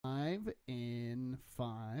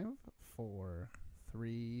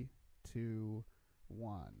2,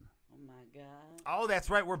 1. Oh my God. Oh, that's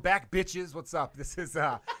right. We're back, bitches. What's up? This is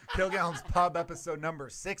Kilgallen's Pub episode number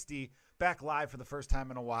 60. Back live for the first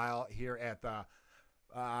time in a while here at the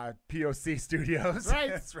POC Studios. Right.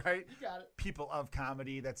 That's right. You got it. People of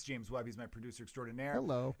Comedy. That's James Webb. He's my producer extraordinaire.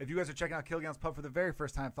 Hello. If you guys are checking out Kilgallen's Pub for the very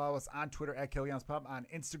first time, follow us on Twitter at Kilgallen's Pub, on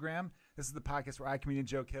Instagram. This is the podcast where I, comedian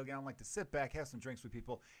Joe Kilgallen, like to sit back, have some drinks with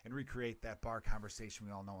people, and recreate that bar conversation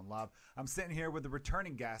we all know and love. I'm sitting here with a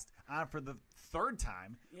returning guest on for the third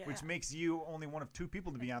time, which makes you only one of two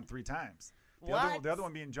people to be on 3 times. The other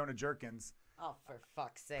one being Jonah Jerkins. Oh, for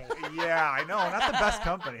fuck's sake. Yeah, I know. Not the best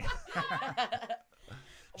company.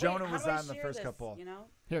 Jonah Wait, was how do I on the share first this, couple. You know?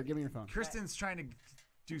 Here, give me your phone. Kristen's trying to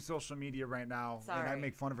do social media right now, and I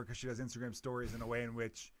make fun of her because she does Instagram stories in a way in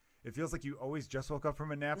which it feels like you always just woke up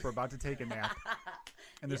from a nap or about to take a nap,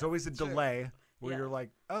 and there's always a delay where you're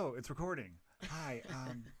like, oh, it's recording. Hi,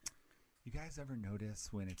 you guys ever notice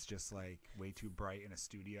when it's just like way too bright in a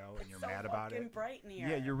studio and you're mad about it? Bright in here.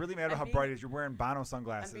 Yeah, you're really mad about how bright it is. You're wearing Bono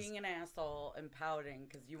sunglasses. I'm being an asshole and pouting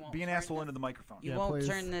because you won't. Be an asshole into the microphone. You won't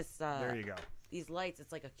turn this. There you go. These lights,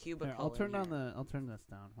 it's like a cubicle. Here, I'll turn this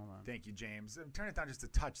down. Hold on. Thank you, James. Turn it down just a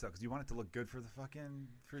touch though, because you want it to look good for the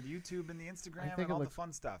YouTube and the Instagram and all the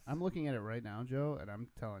fun stuff. I'm looking at it right now, Joe, and I'm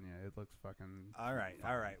telling you, it looks fucking. All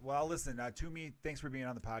right. Well, listen, Toomey, thanks for being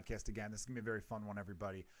on the podcast again. This is gonna be a very fun one,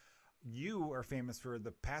 everybody. You are famous for the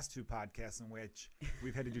past 2 podcasts in which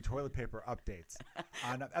we've had to do toilet paper updates.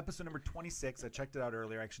 On episode number 26, I checked it out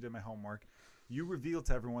earlier. I actually did my homework. You revealed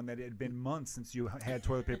to everyone that it had been months since you had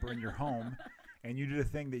toilet paper in your home, and you did a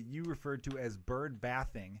thing that you referred to as bird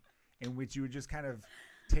bathing, in which you would just kind of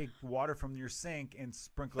take water from your sink and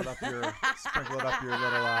sprinkle it up your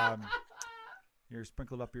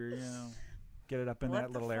get it up in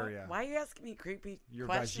that little area. Why are you asking me creepy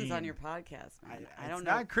questions on your podcast, man? I don't know. It's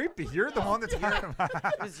not creepy. You're the one that's talking about it.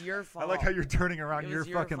 It was your fault. I like how you're turning around your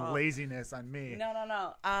fucking laziness on me.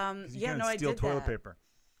 No. I did toilet paper.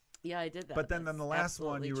 Yeah, I did that. But then the last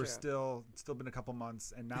one, you were true. still been a couple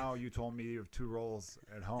months, and now you told me you have 2 rolls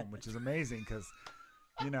at home, which is amazing because,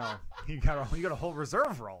 you got a whole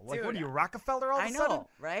reserve roll. Like, Dude, what are you, Rockefeller all of a sudden? I know,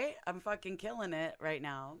 right? I'm fucking killing it right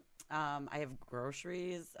now. I have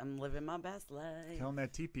groceries. I'm living my best life. Killing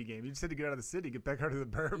that TP game. You just had to get out of the city, get back out of the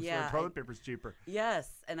burbs where toilet paper's cheaper. Yes,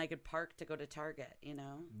 and I could park to go to Target,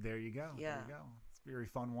 There you go. Yeah. There you go. It's a very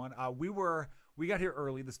fun one. We got here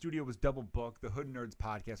early. The studio was double booked. The Hood Nerds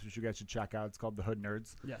podcast, which you guys should check out. It's called The Hood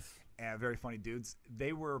Nerds. Yes. Very funny dudes.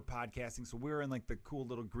 They were podcasting, so we were in like the cool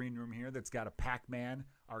little green room here that's got a Pac-Man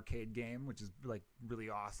arcade game, which is like really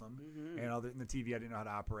awesome. Mm-hmm. And the TV I didn't know how to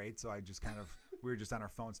operate, so I just we were just on our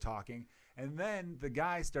phones talking. And then the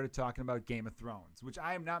guys started talking about Game of Thrones, which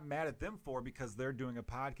I am not mad at them for because they're doing a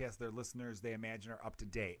podcast. Their listeners, they imagine, are up to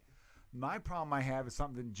date. My problem I have is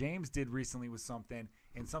something James did recently with something,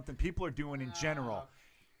 and something people are doing in general.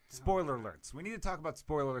 Spoiler alerts. We need to talk about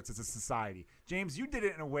spoiler alerts as a society. James, you did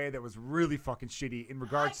it in a way that was really fucking shitty in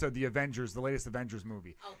regards to the Avengers, the latest Avengers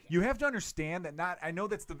movie. Okay. You have to understand that I know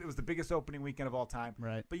it was the biggest opening weekend of all time.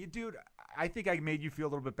 Right. But dude, I think I made you feel a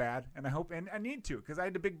little bit bad, and I need to, because I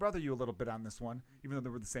had to big brother you a little bit on this one, even though they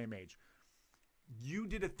were the same age. You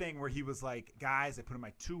did a thing where he was like, guys, I put in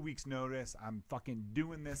my 2 weeks notice. I'm fucking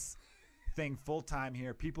doing this thing full-time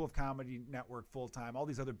here. People of Comedy Network full-time. All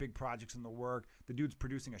these other big projects in the work. The dude's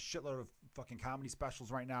producing a shitload of fucking comedy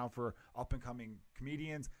specials right now for up-and-coming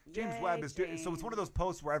comedians. James Webb is doing. So it's one of those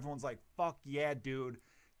posts where everyone's like, fuck yeah, dude.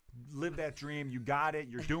 Live that dream. You got it.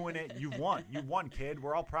 You're doing it. You won. You won, kid.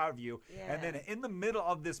 We're all proud of you. Yeah. And then in the middle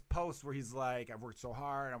of this post where he's like, I've worked so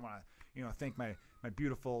hard. I want to thank my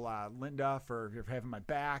beautiful Linda for having my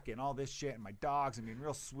back and all this shit, and my dogs and being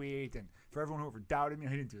real sweet, and for everyone who ever doubted me.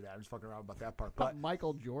 He didn't do that. I'm just fucking around about that part. But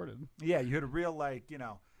Michael Jordan. Yeah, you had a real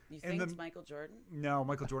You think it's Michael Jordan? No,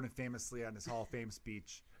 Michael Jordan famously on his Hall of Fame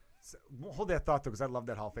speech. So, hold that thought though, because I love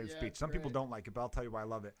that Hall of Fame speech. Some people don't like it, but I'll tell you why I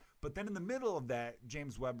love it. But then in the middle of that,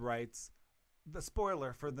 James Webb writes the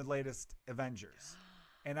spoiler for the latest Avengers.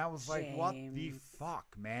 And I was like, what the fuck,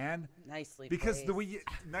 man? Nicely because placed. The way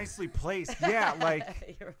nicely placed. Yeah,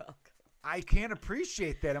 like you're welcome. I can't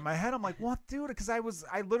appreciate that. In my head, I'm like, what, dude? Because I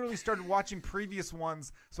literally started watching previous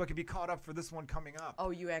ones so I could be caught up for this one coming up.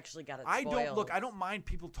 Oh, you actually got it spoiled. I don't mind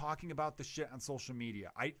people talking about the shit on social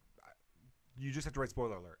media. You just have to write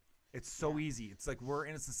spoiler alert. It's so easy. It's like we're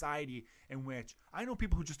in a society in which I know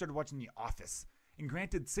people who just started watching The Office. And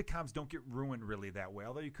granted, sitcoms don't get ruined really that way,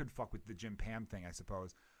 although you could fuck with the Jim Pam thing, I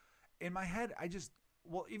suppose. In my head,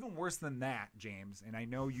 Well, even worse than that, James, and I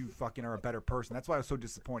know you fucking are a better person. That's why I was so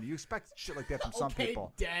disappointed. You expect shit like that from some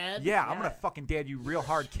people. Dad. Yeah, I'm Yeah. gonna fucking dad you real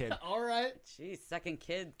hard, kid. All right. Jeez, second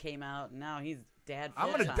kid came out, and now he's dad. I'm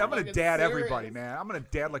full-time. gonna Fucking dad serious. everybody, man. I'm gonna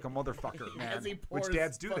dad like a motherfucker, man. As he Which pours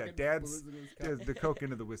dads do that. fucking Dads booze in his cup. the coke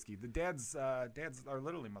into the whiskey. The dads are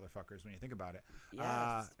literally motherfuckers when you think about it.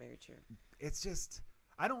 Yeah, that's very true. It's just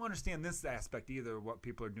I don't understand this aspect either. What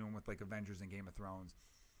people are doing with like Avengers and Game of Thrones.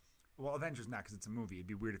 Well, Avengers not because it's a movie. It'd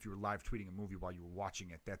be weird if you were live tweeting a movie while you were watching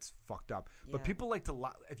it. That's fucked up. But Yeah. people like to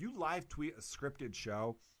if you live tweet a scripted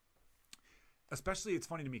show, especially it's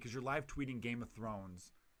funny to me because you're live tweeting Game of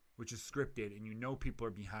Thrones, which is scripted, and you know people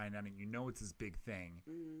are behind on it. You know it's this big thing.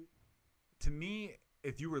 Mm-hmm. To me,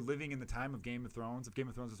 if you were living in the time of Game of Thrones, if Game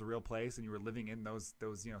of Thrones was a real place, and you were living in those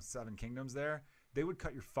seven kingdoms there, they would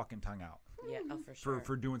cut your fucking tongue out. Yeah, oh, for sure.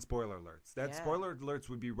 For doing spoiler alerts. That Yeah. spoiler alerts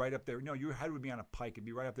would be right up there. No, your head would be on a pike. It'd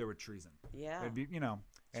be right up there with treason. Yeah. It'd be, True.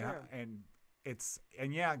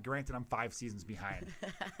 and yeah, granted, I'm 5 seasons behind,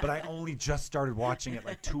 but I only just started watching it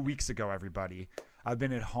like 2 weeks ago. Everybody, I've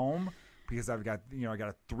been at home because I've got, I got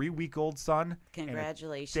a 3-week-old son.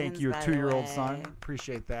 Congratulations. Thank you, a by the 2-year-old way. son.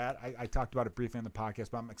 Appreciate that. I talked about it briefly on the podcast,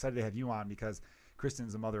 but I'm excited to have you on because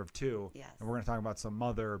Kristen's a mother of 2. Yes. And we're going to talk about some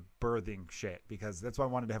mother birthing shit because that's why I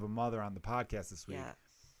wanted to have a mother on the podcast this week. Yeah.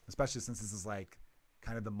 Especially since this is like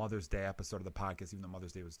kind of the Mother's Day episode of the podcast, even though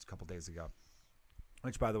Mother's Day was a couple days ago.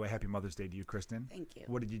 Which, by the way, happy Mother's Day to you, Kristen. Thank you.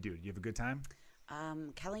 What did you do? Did you have a good time?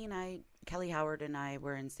 Kelly Howard and I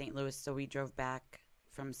were in St. Louis, so we drove back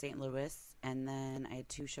from St. Louis, and then I had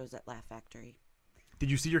 2 shows at Laugh Factory. Did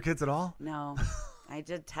you see your kids at all? No, I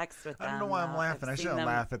did text with them. I don't know why I'm though. laughing. I've I seen shouldn't them-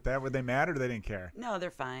 laugh at that. Were they mad or they didn't care? No, they're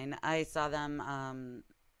fine. I saw them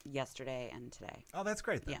yesterday and today. Oh, that's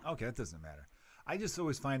great then. Yeah. Okay, that doesn't matter. I just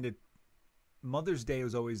always find it Mother's Day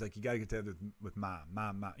was always like you got to get together with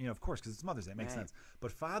mom. Of course, because it's Mother's Day, it makes Right. sense.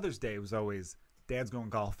 But Father's Day was always Dad's going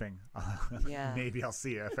golfing. Yeah. Maybe I'll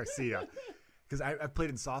see you if I see you. Because I've played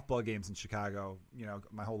in softball games in Chicago,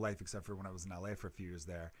 my whole life except for when I was in LA for a few years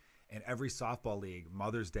there. And every softball league,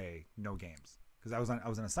 Mother's Day, no games. Because I was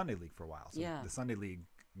in a Sunday league for a while. So Yeah. the Sunday league,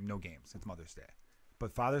 no games. It's Mother's Day.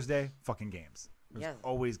 But Father's Day, fucking games. There's Yeah.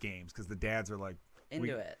 always games because the dads are like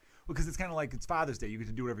Into it. because it's kind of like it's Father's Day. You get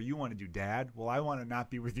to do whatever you want to do, Dad. Well, I want to not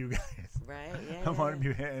be with you guys. Right? Yeah. I want to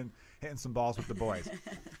be hitting some balls with the boys.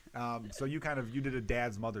 So you did a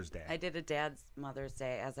dad's Mother's Day. I did a dad's Mother's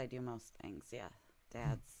Day, as I do most things. Yeah.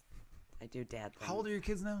 Dads. I do dad things. How old are your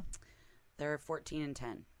kids now? They're 14 and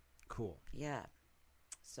 10. Cool. Yeah.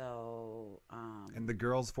 So, And the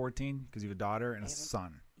girl's 14 because you have a daughter and a I have a-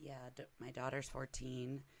 son. yeah, my daughter's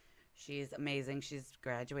 14. She's amazing. She's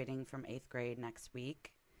graduating from 8th grade next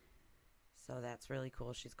week. So that's really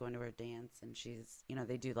cool. She's going to her dance, and she's,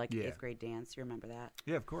 they do like Yeah. 8th grade dance. You remember that?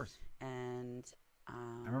 Yeah, of course. And I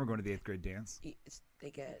remember going to the 8th grade dance.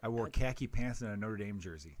 they get. I wore khaki pants and a Notre Dame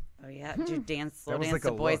jersey. Oh yeah, did you dance slow That was dance like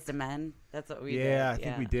to a Boys look. to Men? That's what we did. Yeah, I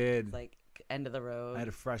think we did. It's like end of the road. I had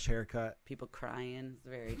a fresh haircut. People crying. It's a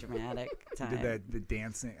very dramatic We time. did that. The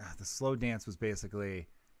dancing. The slow dance was basically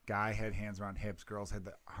guy had hands around hips, girls had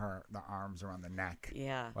the arms around the neck.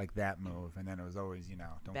 Yeah. Like that move, and then it was always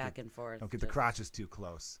don't Back and forth. Don't get the just- crotches too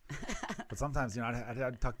close. But sometimes,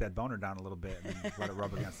 I'd tuck that boner down a little bit and then let it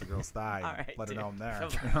rub against the girl's thigh. All And right, let her dude. know I'm there. Come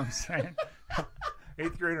You know what I'm saying?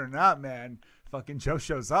 8th grade or not, man. Fucking Joe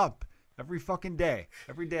shows up every fucking day.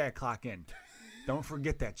 Every day I clock in. Don't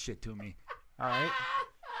forget that shit to me. All right?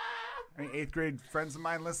 Any 8th grade friends of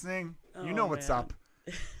mine listening? You Oh, know what's man. up.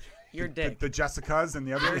 Your dick. The Jessicas and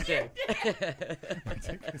the other. Your dick.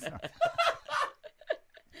 Ridiculous.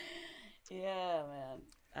 Yeah, man.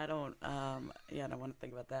 I don't. I don't want to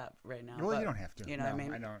think about that right now. Well, but you don't have to. You know what I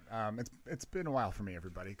mean? I don't. It's been a while for me,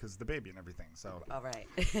 everybody, because the baby and everything. So All right.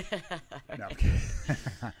 no. I'm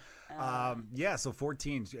kidding. Yeah. So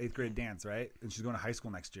 14, 8th grade dance, right? And she's going to high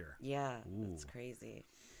school next year. Yeah, Ooh. it's crazy.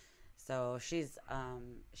 So she's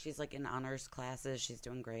like in honors classes. She's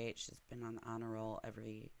doing great. She's been on the honor roll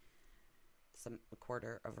every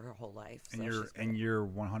quarter of her whole life. And so you're she's great. and you're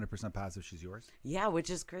 100% positive she's yours. Yeah, which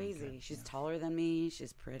is crazy. Okay, She's taller than me.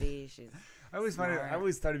 She's pretty. She's I always find it. smart. I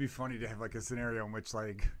always thought it'd be funny to have like a scenario in which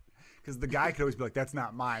like, because the guy could always be like, "That's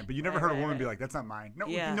not mine," but you never Right, heard a right, woman be right. like, "That's not mine." No,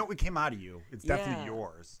 Yeah. it came out of you. It's definitely Yeah.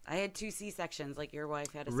 yours. I had 2 C-sections, like your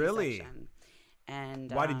wife had a Really? C-section.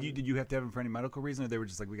 And Why did you have to have him for any medical reason, or they were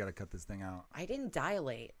just like, "We got to cut this thing out"? I didn't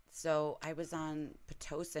dilate. So I was on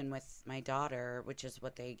Pitocin with my daughter, which is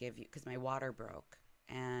what they give you because my water broke.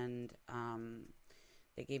 And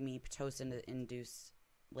they gave me Pitocin to induce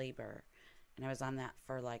labor. And I was on that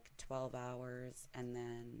for like 12 hours. And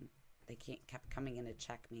then they kept coming in to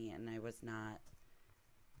check me, and I was not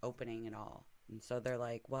opening at all. And so they're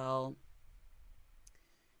like, well,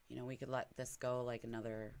 we could let this go like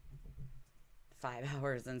another 5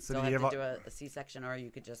 hours and So still do you have to have do a C-section, or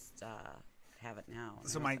you could just have it now. And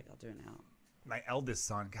So I was my- like, I'll do it now. My eldest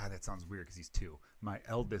son, God, that sounds weird because he's 2. My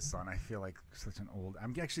eldest son, I feel like such an old.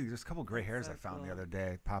 I'm actually there's a couple gray hairs so I found the cool. other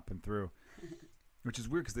day popping through, which is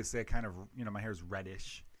weird because they say kind of my hair's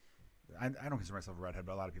reddish. I don't consider myself a redhead,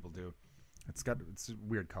 but a lot of people do. It's a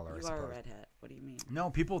weird color. I You suppose. are a redhead. What do you mean?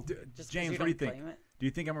 No, people do. Just 'cause James, you what do you don't think? claim it? Do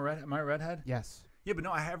you think I'm a red? Am I a redhead? Yes. Yeah, but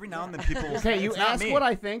no. Every now and then Yeah. people. will say, Okay, you "It's not ask me." what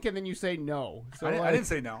I think, and then you say no. So I didn't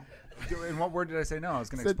say no. In what word did I say no? I was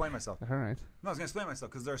going to Said- explain myself. All right. No, I was going to explain myself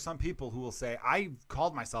because there are some people who will say, I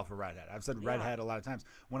called myself a redhead. I've said Yeah. redhead a lot of times.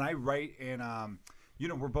 When I write in,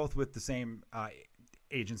 we're both with the same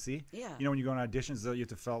agency. Yeah. When you go on auditions, you have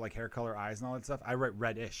to fill out like hair color, eyes, and all that stuff. I write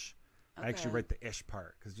reddish. I actually Okay. write the ish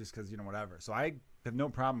part because whatever. So I have no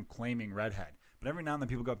problem claiming redhead. But every now and then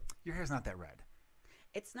people go, your hair's not that red.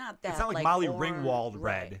 It's not that. It's not like Molly orange- Ringwald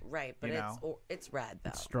right, red, Right, but you know? it's red though.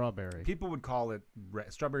 It's strawberry. People would call it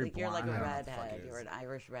strawberry Like you're like blonde. a I don't know what the fuck redhead. it You're is. an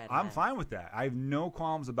Irish redhead. I'm fine with that. I have no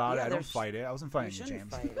qualms about Yeah, it. I don't there's- fight it. I wasn't You fighting you,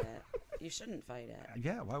 shouldn't James. fight it. You shouldn't fight it.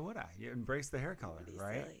 Yeah, why would I? You embrace the hair color, Be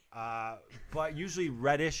right? silly. But usually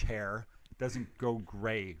reddish hair doesn't go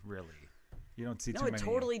gray, really. You don't see No, too it many.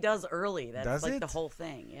 tally does early. That's Does like it? the whole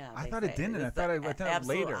thing. Yeah. I they thought it say. didn't. I It's thought the I thought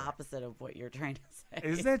absolute later. opposite of what you're trying to say.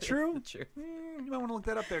 Is that It's true? the truth. You might want to look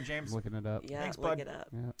that up there, James. Looking it up. Yeah, Thanks, look bud. it up.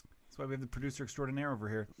 Yeah. That's why we have the producer extraordinaire over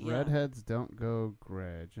here. Yeah. Redheads don't go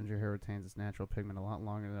gray. Ginger hair retains its natural pigment a lot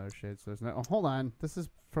longer than other shades. So there's no. Oh, hold on. This is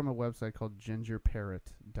from a website called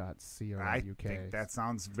gingerparrot.co.uk. I think that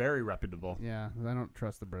sounds very reputable. Yeah, I don't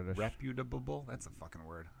trust the British. Reputable? That's a fucking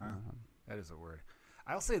word, huh? Um, That is a word.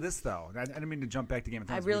 I'll say this, though. I didn't mean to jump back to Game of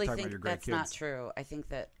I Thrones. We were really talking about think your great that's kids. not true. I think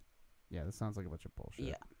that yeah, this sounds like a bunch of bullshit.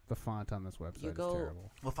 Yeah. The font on this website go- is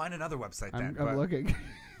terrible. We'll find another website then. I'm but- looking.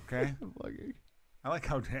 Okay. I'm looking. I like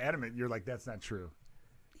how adamant you're like, that's not true.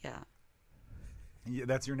 yeah.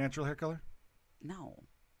 That's your natural hair color? No.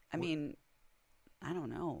 I mean, I don't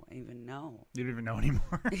know. I even know. You don't even know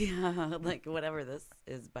anymore? Yeah, like whatever this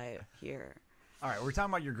is by here. All right, we're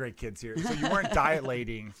talking about your great kids here. So you weren't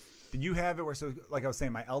dilating. Did you have it where, so like I was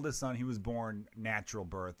saying, my eldest son, he was born natural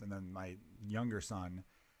birth. And then my younger son,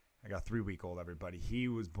 I got 3-week-old, everybody, he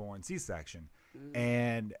was born C-section.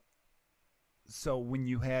 And so when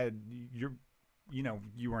you had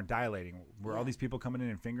you weren't dilating, were all Yeah. these people coming in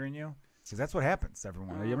and fingering you? Because that's what happens to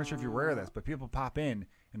everyone. I'm not sure if you're aware of this, but people pop in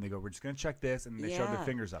and they go, we're just going to check this. And they shove their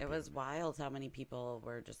fingers up. It here. was wild how many people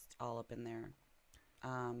were just all up in there.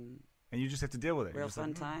 And you just have to deal with it. You're Real just like,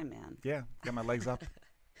 fun time, man. Yeah, got my legs up.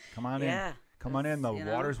 Come on Yeah. in. Come on in. The you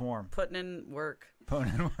know, water's warm. Putting in work. Put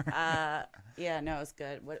it in. Yeah, no, it's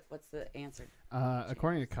good. What's the answer?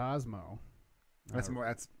 According to Cosmo,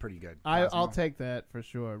 That's pretty good. I'll Cosmo. take that for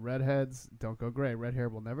sure. Redheads don't go gray. Red hair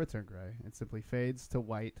will never turn gray. It simply fades to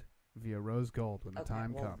white via rose gold when the Okay,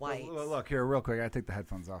 time well, comes. white. Look here, real quick. I gotta take the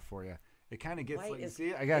headphones off for you. It kind of gets White like you is-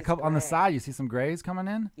 see. I got a is couple on the gray. side. You see some grays coming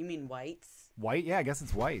in. You mean whites? White, yeah, I guess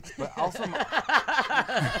it's white. But also,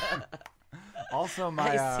 also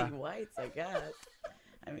my I see whites, I guess.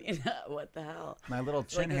 I mean, what the hell? my little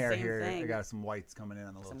It's like chin the hair same here. I thing. got some whites coming in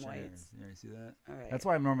on the little Some chin whites. hairs. Yeah, you see that? All right. That's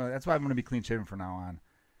why I'm gonna be clean shaven from now on.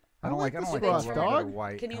 I don't like the I don't like scruff, a little bit of dog.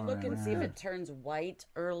 white. Can you coming look in. and see if it turns white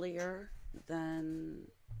earlier than?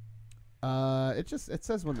 It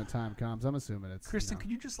says when the time comes. I'm assuming it's. Kristen,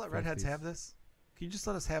 could you just let redheads 50s. have this? Can you just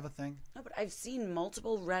let us have a thing? No, but I've seen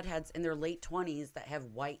multiple redheads in their late 20s that have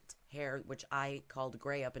white hair, which I called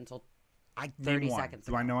gray up until. I 30 name one. seconds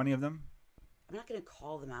Do I ago. know any of them? I'm not going to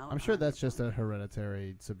call them out. I'm sure on that's the just phone. a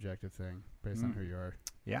hereditary, subjective thing based on who you are.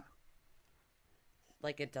 Yeah.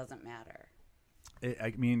 Like it doesn't matter.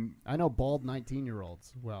 I mean, I know bald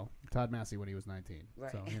 19-year-olds. Well, Todd Massey when he was 19.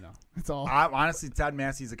 Right. So it's all. honestly, Todd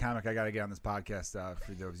Massey's a comic I got to get on this podcast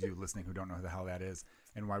for those of you listening who don't know who the hell that is.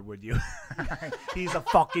 And why would you? He's a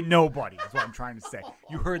fucking nobody. That's what I'm trying to say.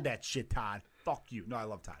 You heard that shit, Todd. Fuck you. No, I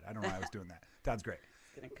love Todd. I don't know why I was doing that. Todd's great.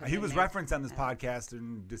 Gonna come He in was there. referenced on this podcast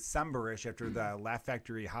in December-ish after the Laugh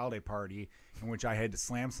Factory holiday party in which I had to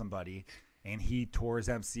slam somebody, and he tore his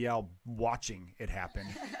MCL watching it happen.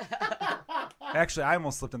 Actually, I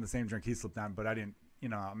almost slipped on the same drink he slipped on, but I didn't.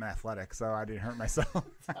 I'm athletic, so I didn't hurt myself.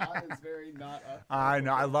 Todd is very not. I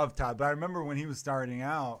know. I love Todd, but I remember when he was starting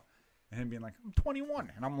out and him being like, I'm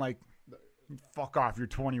 21. And I'm like, fuck off. You're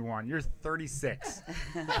 21. You're 36.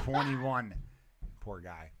 21. Poor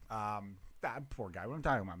guy. That poor guy. What I'm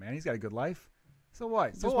talking about, man. He's got a good life. So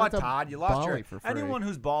what? So Just what, went to Todd? You lost Bali your. for free. Anyone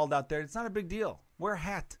who's bald out there, it's not a big deal. Wear a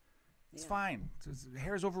hat. It's Yeah. fine.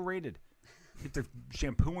 Hair's overrated. You have to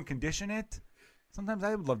shampoo and condition it. Sometimes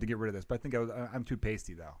I would love to get rid of this, but I think I'm too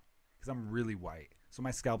pasty though, because I'm really white. So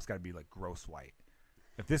my scalp's got to be like gross white.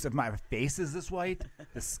 If my face is this white,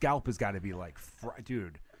 the scalp has got to be like,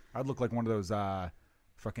 dude, I'd look like one of those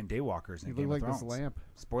fucking daywalkers in You Game look of like Thrones. this lamp.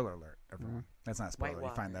 Spoiler alert, everyone. Yeah. That's not a spoiler. White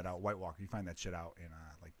You find that Walkers. out. White Walker. You find that shit out in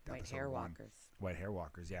like White episode hair 1. walkers. White hair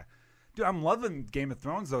walkers, yeah. Dude, I'm loving Game of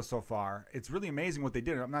Thrones though so far. It's really amazing what they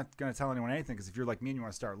did. I'm not gonna tell anyone anything because if you're like me and you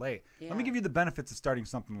want to start late, let me Yeah. give you the benefits of starting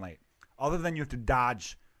something late. Other than you have to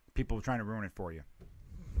dodge people trying to ruin it for you.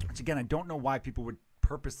 Which again, I don't know why people would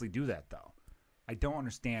purposely do that though. I don't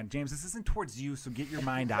understand. James, this isn't towards you, so get your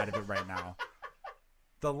mind out of it right now.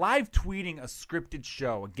 The live tweeting a scripted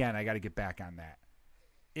show, again, I got to get back on that,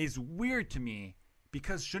 is weird to me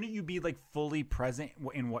because shouldn't you be like fully present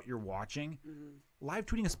in what you're watching? Mm-hmm. Live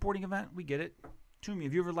tweeting a sporting event, we get it. Toomey,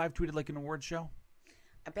 have you ever live tweeted like an award show?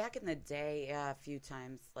 Back in the day, yeah, a few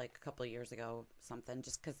times, like a couple of years ago, something,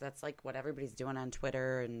 just because that's like what everybody's doing on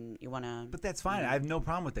Twitter and you want to. But that's fine. I have no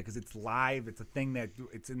problem with that because it's live. It's a thing that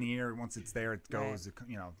it's in the air. Once it's there, it goes. Right.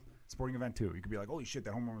 You know, sporting event too. You could be like, holy shit,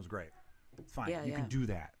 that home run was great. It's fine. Yeah, You can yeah. do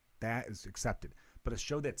that. That is accepted. But a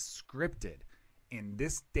show that's scripted in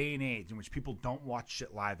this day and age in which people don't watch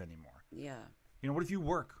shit live anymore. Yeah. You know, what if you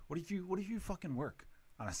work? What if you fucking work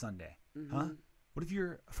on a Sunday? Huh? What if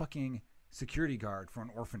you're a fucking security guard for an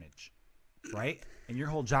orphanage, right? And your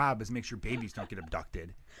whole job is make sure babies don't get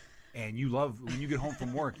abducted. And you love, when you get home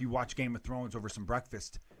from work, you watch Game of Thrones over some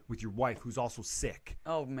breakfast with your wife who's also sick.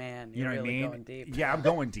 Oh man, You you're know really what I mean? going deep. Yeah, I'm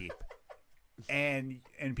going deep. And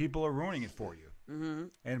people are ruining it for you. Mm-hmm.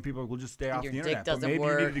 And people will just stay off your the dick internet. But doesn't maybe you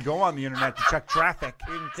work. needed to go on the internet to check traffic.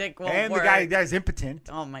 Your dick won't And work. the guy's impotent,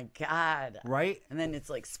 Oh my god. right? And then it's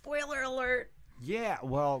like spoiler alert. Yeah,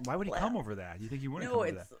 well, why would he Well, come over that? You think he wouldn't No, come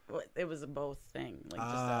over that? it was a both thing. Like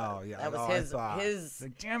just Oh, yeah. that was I his thought. his.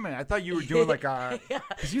 Like, damn it. I thought you were doing like a. Yeah.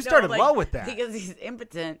 Because you No, started like, well with that. because he's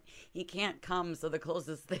impotent. He can't come, so the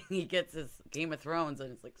closest thing he gets is Game of Thrones,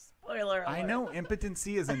 and it's like spoiler alert. I know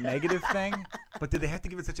impotency is a negative thing, but did they have to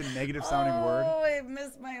give it such a negative sounding word? Oh, I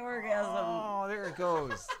missed my orgasm. Oh, there it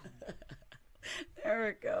goes. There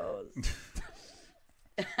it goes.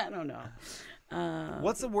 I don't know.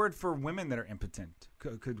 What's the word for women that are impotent?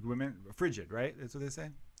 Could women frigid, right? That's what they say.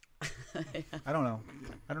 I don't know.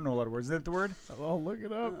 I don't know a lot of words. Is that the word? Oh, look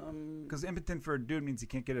it up. Because impotent for a dude means he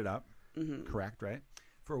can't get it up. Mm-hmm. Correct, right?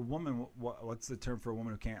 For a woman, what's the term for a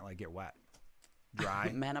woman who can't like get wet?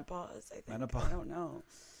 Dry. Menopause, I think. Menopause. I don't know.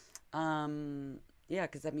 Yeah,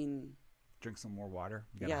 because I mean, Drink some more water.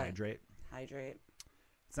 You gotta Yeah. hydrate. hydrate.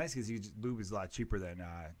 It's nice because lube is a lot cheaper than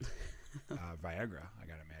Viagra. I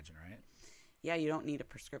gotta imagine, right? Yeah, you don't need a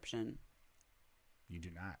prescription You do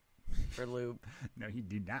not. for lube. No, you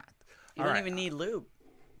do not. You All don't right. even need lube.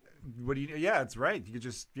 What do you? Yeah, it's right. You could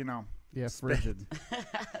just, Yeah, frigid.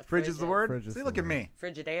 fridge is the word. Fridge is See, the look at word. me.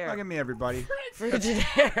 Frigid air. Look at me, everybody. Frigid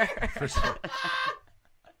air. Frigid.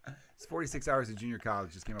 It's 46 hours of junior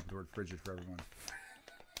college. Just came up with the word frigid for everyone.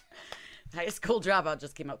 High school dropout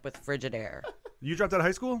just came up with frigid air. You dropped out of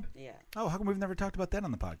high school? Yeah. Oh, how come we've never talked about that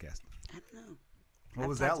on the podcast? I don't know. What I've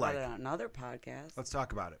was talked that like? about it on another podcast. Let's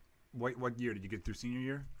talk about it. What year did you get through senior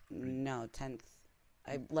year? No, 10th.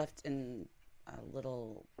 I left in a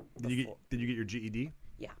little. Did you before- get your GED?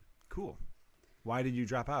 Yeah. Cool. Why did you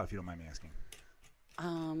drop out, if you don't mind me asking?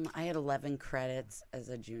 I had 11 credits as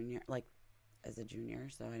a junior,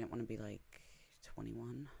 so I didn't want to be like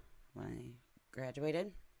 21 when I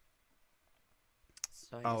graduated.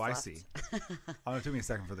 So I just I left. see. Oh, it took me a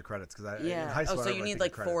second for the credits because in Yeah. high school. Oh, so I you had, need to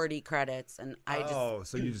like get credits. 40 credits, and I just. Oh,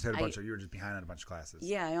 so you just had a I- bunch of. You were just behind on a bunch of classes.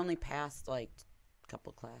 Yeah, I only passed like a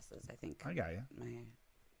couple classes. I think. I got you.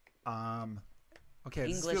 My Okay,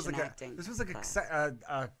 this English feels and like acting this feels like class.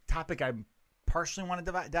 a topic I partially want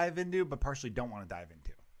to dive into, but partially don't want to dive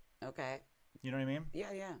into. okay. You know what I mean?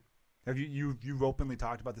 Yeah, yeah. Have you've openly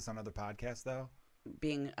talked about this on other podcasts though?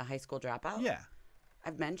 Being a high school dropout. Yeah.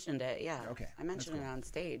 I've mentioned it. Yeah. Okay, I mentioned that's it on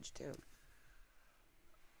stage too.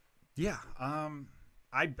 Yeah.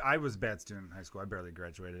 I was a bad student in high school. I barely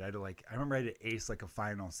graduated. I remember I had to ace like a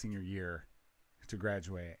final senior year to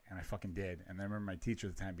graduate, and I fucking did. And I remember my teacher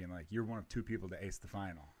at the time being like, "You're one of two people to ace the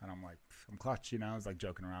final," and I'm like, "I'm clutch," I was like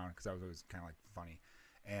joking around because I was always kind of like funny,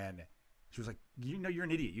 and she was like, "You're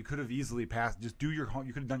an idiot. You could have easily passed. Just do your home.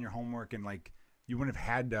 You could have done your homework, and like you wouldn't have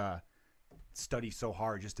had to study so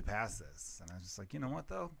hard just to pass this." And I was just like, you know what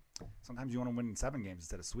though? Sometimes you want to win in 7 games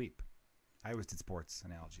instead of sweep. I always did sports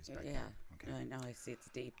analogies back Yeah. then. Okay. I know. I see. It's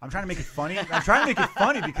deep. I'm trying to make it funny. I'm trying to make it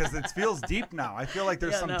funny because it feels deep now. I feel like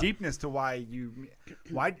there's Yeah, some no. deepness to why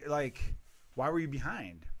were you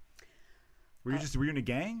behind? Were you in a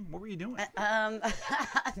gang? What were you doing?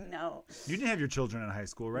 No. You didn't have your children in high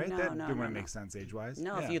school, right? No, That no, wouldn't no. make sense age-wise.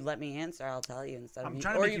 No, Yeah. if you'd let me answer, I'll tell you instead of I'm you.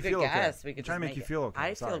 trying to Or make you you could feel okay. guess. We I'm could trying to just make you it. feel okay.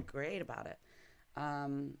 I Sorry. feel great about it.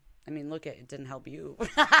 I mean, look, it didn't help you.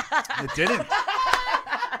 It didn't.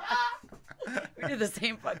 We did the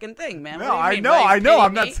same fucking thing, man. No, What do you I mean? know. Why, I know.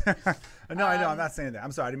 pity I'm not. me? No, I know. I'm not saying that.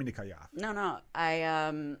 I'm sorry. I didn't mean to cut you off. No.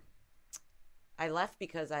 I left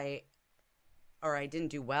because I didn't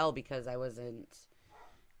do well because I wasn't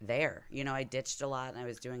there. You know, I ditched a lot and I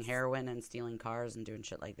was doing heroin and stealing cars and doing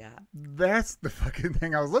shit like that. That's the fucking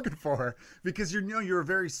thing I was looking for because you're a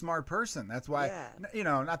very smart person. That's why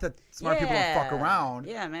Yeah. not that smart people don't fuck Yeah. around.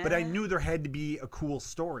 Yeah, man. But I knew there had to be a cool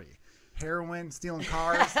story. Heroin, stealing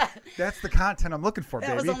cars. That's the content I'm looking for, That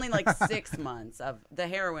baby. was only like 6 months of the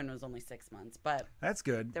heroin was only 6 months, but That's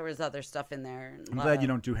good. there was other stuff in there. I'm glad you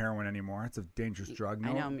don't do heroin anymore. It's a dangerous drug.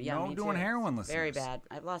 No, I know. Yeah, no me doing too. heroin, listeners. Very bad.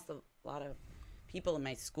 I've lost a lot of people in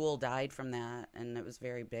my school died from that, and it was a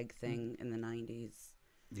very big thing in the 90s.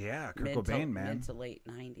 Yeah, Kurt Cobain, man. Mid to late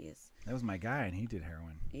 90s. That was my guy, and he did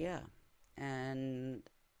heroin. Yeah, and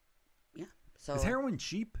yeah. So Is heroin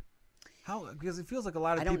cheap? How? Because it feels like a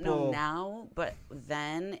lot of I don't people. know now, but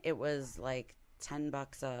then it was like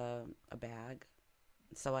 $10 a bag.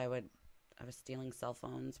 So I was stealing cell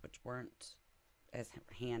phones, which weren't as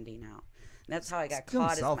handy now. And that's how I got Stealing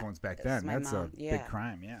caught. cell phones back then. That's a Yeah. big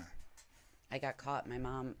crime. Yeah. I got caught.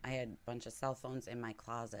 I had a bunch of cell phones in my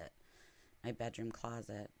closet, my bedroom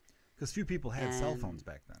closet. Because few people had cell And- phones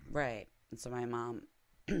back then. Right. And so my mom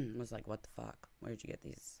was like, "What the fuck? Where'd you get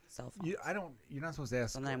these cell phones?" You're not supposed to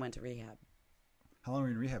ask. So then I went to rehab. How long were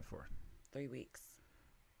you in rehab for? 3 weeks.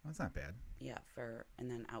 That's not bad. Yeah, and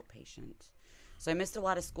then outpatient. So I missed a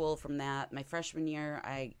lot of school from that. My freshman year,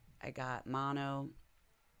 I got mono.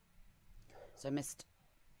 So I missed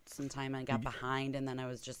some time. I got behind, and then I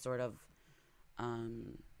was just sort of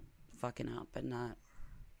fucking up and not.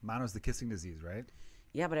 Mono's the kissing disease, right?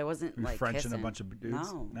 Yeah, but I wasn't Were you like French kissing. and a bunch of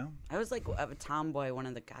dudes? No. I was like a tomboy. One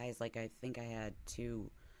of the guys. Like I think I had 2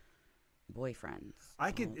 boyfriends.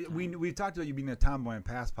 I the could. whole time. We've talked about you being a tomboy in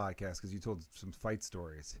past podcasts because you told some fight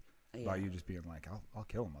stories about Yeah. you just being like, "I'll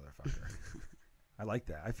kill a motherfucker." I like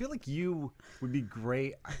that. I feel like you would be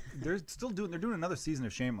great. They're doing another season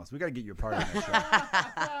of Shameless. We got to get you a part of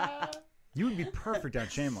that show. You would be perfect on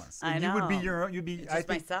Shameless. I And you would be know. you'd be Just I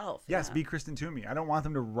think, myself. Yes, yeah. be Kristen Toomey. I don't want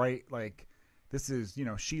them to write like this is,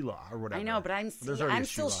 Sheila or whatever. I know, but There's already a I'm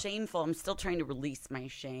still Sheila. shameful. I'm still trying to release my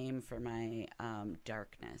shame for my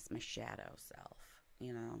darkness, my shadow self.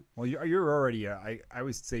 You know. Well, you're already. I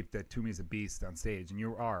always say that Toomey's a beast on stage, and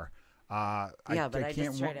you are. Yeah, but I can't.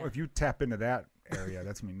 just try to- If you tap into that area,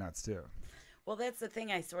 that's gonna be nuts too. Well, that's the thing.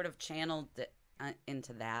 I sort of channeled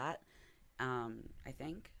into that. I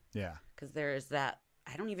think Yeah. because there's that.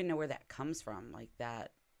 I don't even know where that comes from. Like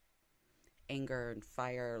that anger and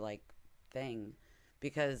fire, like thing,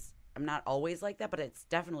 because I'm not always like that, but it's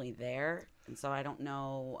definitely there, and so I don't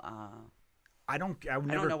know. I would I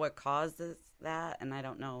never. don't know what causes that, and I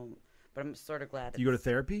don't know. But I'm sort of glad Do you go to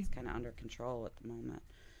therapy? it's kind of under control at the moment.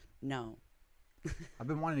 No. I've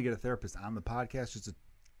been wanting to get a therapist on the podcast just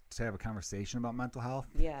to have a conversation about mental health.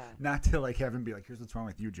 Yeah. Not to like have him be like, "Here's what's wrong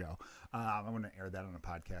with you, Joe." I want to air that on a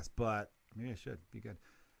podcast, but maybe I should be good.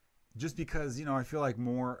 Just because I feel like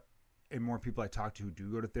more and more people I talk to who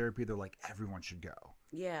do go to therapy, they're like, everyone should go.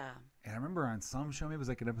 Yeah. And I remember on some show, maybe it was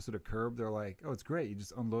like an episode of Curb, they're like, "Oh, it's great. You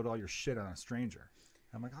just unload all your shit on a stranger."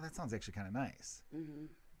 And I'm like, "Oh, that sounds actually kind of nice." Mm-hmm.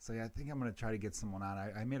 So yeah, I think I'm going to try to get someone on.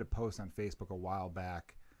 I made a post on Facebook a while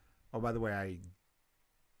back. Oh, by the way, I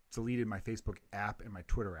deleted my Facebook app and my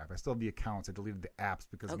Twitter app. I still have the accounts. I deleted the apps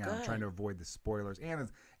because again, I'm good. trying to avoid the spoilers. And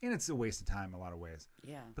it's a waste of time in a lot of ways.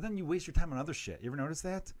 Yeah. But then you waste your time on other shit. You ever notice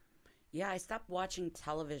that? Yeah, I stopped watching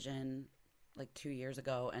television like 2 years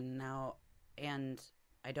ago, and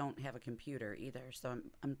I don't have a computer either. So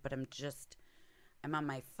I'm on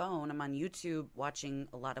my phone. I'm on YouTube watching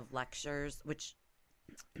a lot of lectures, which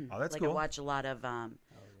Oh, that's like cool. I watch a lot of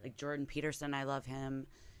like Jordan Peterson. I love him,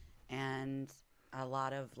 and a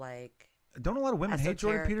lot of like Don't a lot of women hate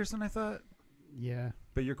Jordan esoteric- Peterson, I thought? Yeah.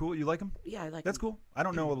 But you're cool? You like him? yeah, I like That's him. cool. I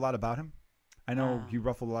don't know a lot about him. I know Wow. he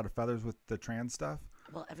ruffled a lot of feathers with the trans stuff.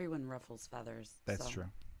 Well, everyone ruffles feathers. That's so, true.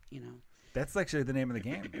 You know, That's actually the name of the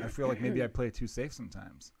game. I feel like maybe I play it too safe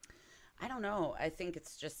sometimes. I don't know. I think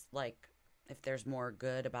it's just like if there's more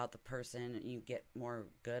good about the person and you get more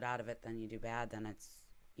good out of it than you do bad, then it's,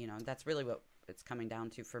 that's really what it's coming down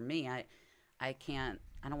to for me. I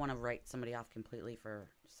don't want to write somebody off completely for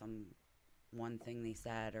some one thing they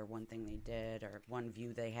said or one thing they did or one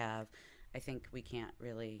view they have. I think we can't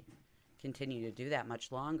really continue to do that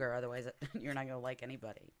much longer. Otherwise, you're not going to like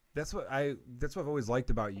anybody. That's what I've always liked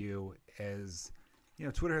about you is,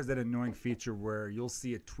 Twitter has that annoying feature where you'll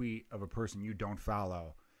see a tweet of a person you don't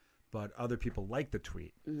follow, but other people like the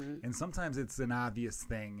tweet, and sometimes it's an obvious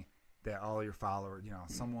thing that all your followers,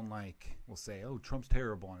 someone like will say, "Oh, Trump's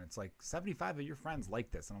terrible," and it's like 75 of your friends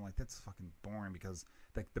like this, and I'm like, that's fucking boring because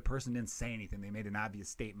the person didn't say anything; they made an obvious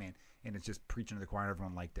statement, and it's just preaching to the choir.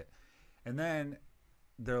 Everyone liked it, and then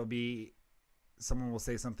there'll be someone will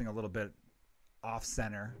say something a little bit off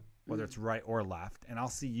center, whether it's right or left, and I'll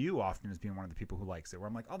see you often as being one of the people who likes it, where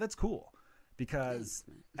I'm like, oh, that's cool. Because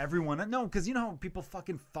because people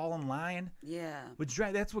fucking fall in line. Yeah.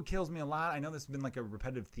 That's what kills me a lot. I know this has been like a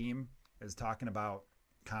repetitive theme, is talking about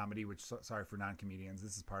comedy, which, sorry for non-comedians,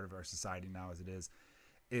 this is part of our society now as it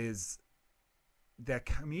is that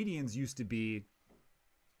comedians used to be,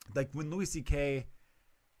 like when Louis C.K.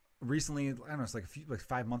 recently, I don't know, it's like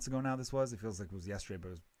 5 months ago now this was, it feels like it was yesterday,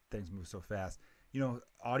 but things move so fast.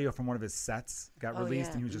 Audio from one of his sets got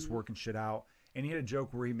released and he was just working shit out. And he had a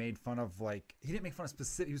joke where he made fun of, he didn't make fun of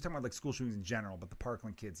specific, he was talking about like school shootings in general, but the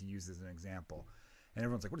Parkland kids he used as an example. And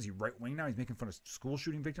everyone's like, what is he, right wing now? He's making fun of school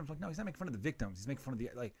shooting victims? Like, no, he's not making fun of the victims. He's making fun of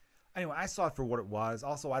anyway, I saw it for what it was.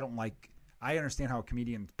 Also, I understand how a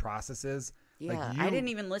comedian processes. Yeah, I didn't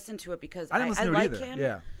even listen to it because I didn't listen to it like either. him.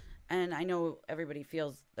 Yeah. And I know everybody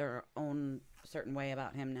feels their own certain way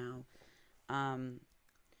about him now.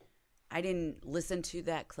 I didn't listen to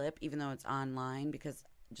that clip, even though it's online, because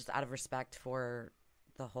just out of respect for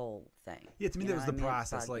the whole thing. Yeah, to me that was the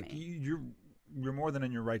process. Like you're more than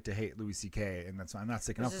in your right to hate Louis C.K. and that's I'm not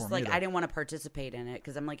sticking up for him. I didn't want to participate in it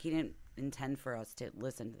because I'm like, he didn't intend for us to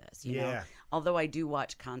listen to this. You know? Although I do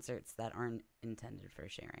watch concerts that aren't intended for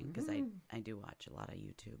sharing because I do watch a lot of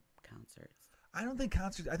YouTube concerts. I don't think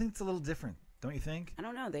concerts. I think it's a little different. Don't you think? I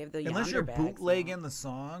don't know. They have the unless you're bootlegging now. The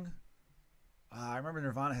song. I remember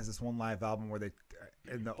Nirvana has this one live album where they,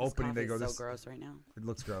 in the opening, they go, "This is so gross right now." It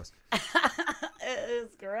looks gross. It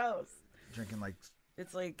is gross. Drinking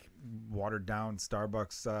it's like watered down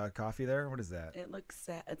Starbucks coffee there. What is that? It looks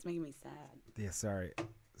sad. It's making me sad. Yeah, sorry.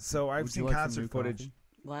 So I've seen like concert footage. Coffee?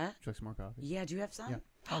 What? Would you like some more coffee? Yeah. Do you have some? Yeah.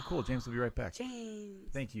 Oh, cool. James will be right back.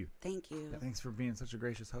 James. Thank you. Thank you. Thanks for being such a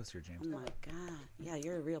gracious host here, James. Oh my God. Yeah,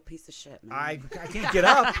 you're a real piece of shit, man. I can't get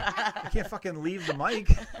up. I can't fucking leave the mic.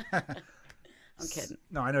 I'm kidding.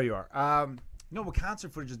 No, I know you are. No, but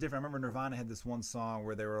concert footage is different. I remember Nirvana had this one song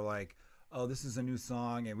where they were like, oh, this is a new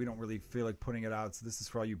song and we don't really feel like putting it out, so this is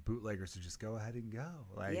for all you bootleggers, so just go ahead and go.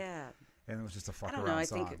 Yeah. And it was just a fuck around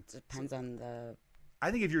song. I think it depends on the... I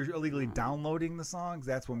think if you're illegally downloading the songs,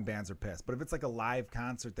 that's when bands are pissed. But if it's like a live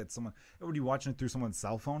concert that someone... Would you watching it through someone's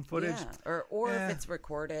cell phone footage? Yeah, or if it's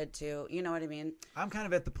recorded too. You know what I mean? I'm kind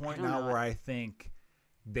of at the point now where I think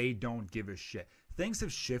they don't give a shit. Things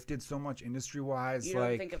have shifted so much industry-wise. You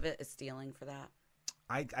don't think of it as stealing for that?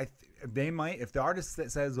 They might. If the artist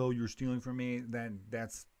says, "Oh, you're stealing from me," then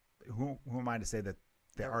that's who am I to say that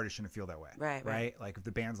the artist shouldn't feel that way? Right. Like if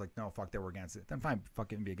the band's like, "No, fuck that, we're against it," then fine,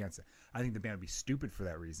 fuck it and be against it. I think the band would be stupid for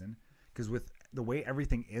that reason because with the way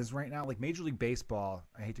everything is right now, like Major League Baseball.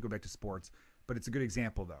 I hate to go back to sports, but it's a good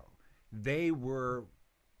example though. They were,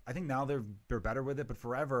 I think now they're better with it, but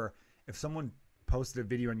forever, if someone posted a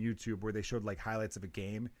video on YouTube where they showed like highlights of a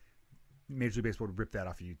game, Major League Baseball would rip that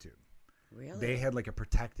off of YouTube. Really? They had like a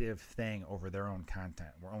protective thing over their own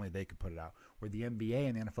content where only they could put it out. Where the NBA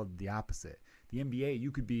and the NFL did the opposite. The NBA,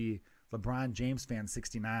 you could be LeBron James fan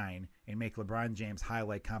 69 and make LeBron James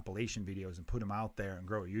highlight compilation videos and put them out there and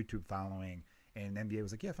grow a YouTube following. And the NBA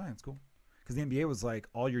was like, yeah, fine, it's cool. Because the NBA was like,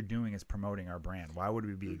 all you're doing is promoting our brand. Why would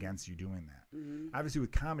we be against you doing that? Mm-hmm. Obviously,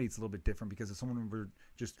 with comedy, it's a little bit different because if someone were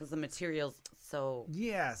just... Because the material's so...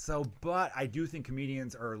 Yeah, but I do think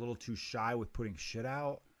comedians are a little too shy with putting shit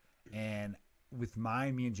out. And with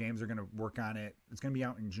me and James are going to work on it. It's going to be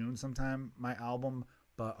out in June sometime, my album,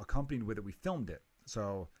 but accompanied with it, we filmed it.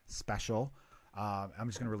 So special. I'm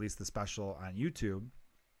just going to release the special on YouTube,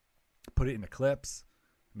 put it into clips,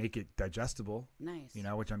 make it digestible. Nice.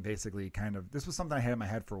 Which I'm basically this was something I had in my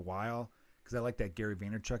head for a while because I like that Gary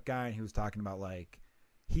Vaynerchuk guy. And he was talking about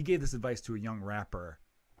he gave this advice to a young rapper.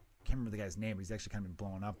 I can't remember the guy's name, but he's actually kind of been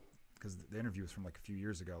blowing up because the interview was from a few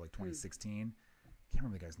years ago, 2016. Can't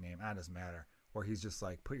remember the guy's name. It doesn't matter. Where he's just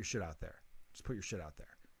like, put your shit out there. Just put your shit out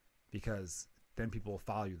there. Because then people will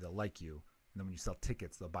follow you. They'll like you. And then when you sell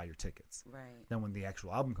tickets, they'll buy your tickets. Right. Then when the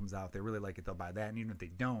actual album comes out, they really like it, they'll buy that. And even if they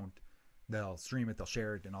don't, they'll stream it, they'll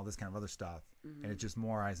share it, and all this kind of other stuff. Mm-hmm. And it's just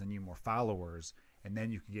more eyes on you, more followers. And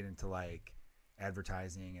then you can get into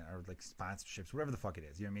advertising or sponsorships, whatever the fuck it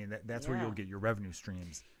is. You know what I mean? That's where you'll get your revenue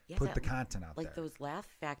streams. Yeah, put the content out there. Like those Laugh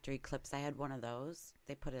Factory clips. I had one of those.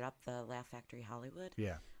 They put it up, the Laugh Factory Hollywood.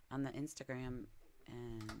 Yeah. On the Instagram.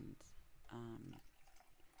 and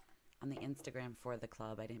on the Instagram for the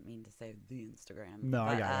club. I didn't mean to say the Instagram. No,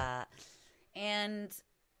 I got it. And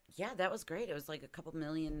yeah, that was great. It was like a couple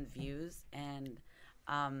million views, and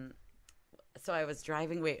so I was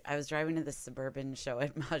driving to this suburban show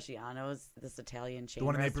at Maggiano's, this Italian chain. The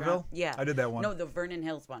one in restaurant. Naperville? Yeah. I did that one. No, the Vernon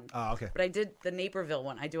Hills one. Oh, okay. But I did the Naperville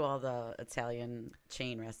one. I do all the Italian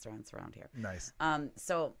chain restaurants around here. Nice.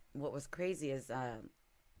 So what was crazy is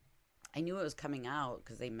I knew it was coming out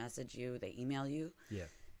because they message you, they email you. Yeah.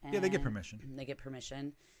 Yeah, they get permission. They get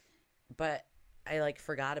permission. But I like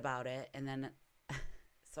forgot about it, and then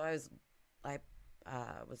so I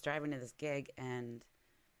was driving to this gig, and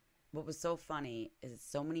what was so funny is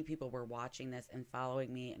so many people were watching this and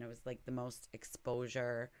following me, and it was like the most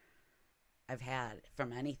exposure I've had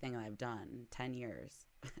from anything I've done in 10 years.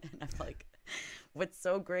 And I'm like, what's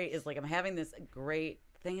so great is like I'm having this great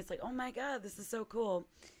thing. It's like, oh my God, this is so cool.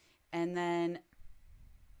 And then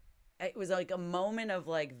it was like a moment of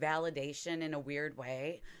like validation in a weird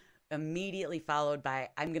way, immediately followed by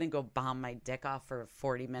I'm going to go bomb my dick off for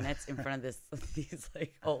 40 minutes in front of these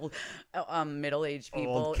like old middle-aged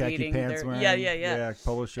people Old khaki eating pants their wearing, yeah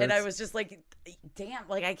polo shirts. and I was just like, damn,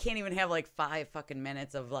 like I can't even have like 5 fucking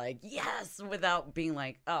minutes of like yes without being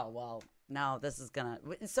like, oh well, now this is gonna.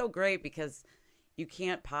 It's so great because you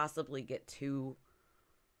can't possibly get too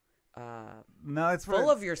no, it's full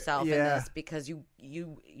of yourself in yeah. this because you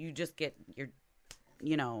just get your,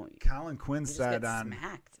 you know, Colin Quinn you just said get on.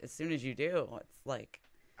 smacked as soon as you do. It's like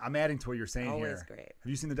I'm adding to what you're saying always here. great. Have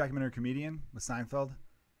you seen the documentary Comedian with Seinfeld?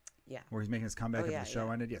 Yeah. Where he's making his comeback after the show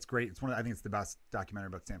ended. Yeah, it's great. It's I think it's the best documentary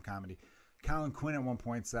about stand-up comedy. Colin Quinn at one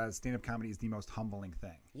point says stand-up comedy is the most humbling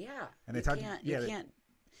thing. Yeah. And they you talk. can't, Yeah, you can't.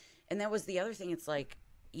 And that was the other thing. It's like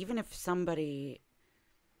even if somebody,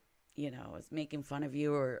 you know, is making fun of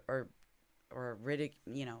you or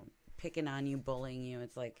you know, picking on you, bullying you,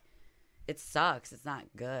 it's like it sucks. It's not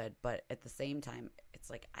good. But at the same time, it's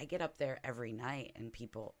like I get up there every night and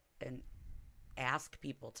people and ask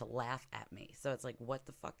people to laugh at me. So it's like, what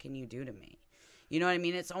the fuck can you do to me? You know what I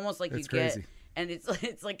mean? It's almost like It's you get, crazy. and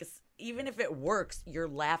it's like even if it works, you're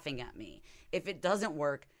laughing at me. If it doesn't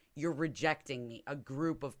work, you're rejecting me. A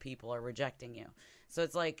group of people are rejecting you. So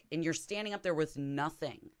it's like, and you're standing up there with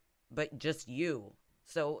nothing but just you.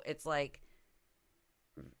 So it's like,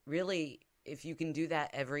 really, if you can do that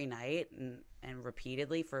every night and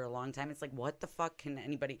repeatedly for a long time, it's like, what the fuck can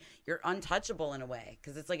anybody? You're untouchable in a way,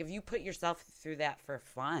 because it's like if you put yourself through that for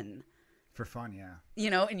fun, yeah. you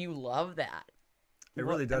know, and you love that. It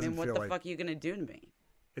really doesn't I mean, what feel the like fuck are you gonna do to me?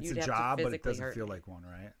 it's You'd a have to job, but it physically doesn't hurt feel me. like one,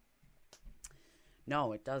 right?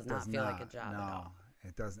 No, it does not Does feel not. like a job No, at all.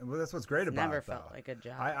 it doesn't. Well, that's what's great It's about never it, though. felt like a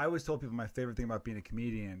job. I always told people my favorite thing about being a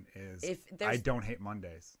comedian is If I there's- don't hate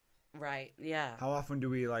Mondays. Right? Yeah. How often do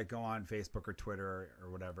we like go on Facebook or Twitter or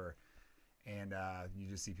whatever, and you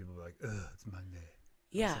just see people be like, "Ugh, it's Monday."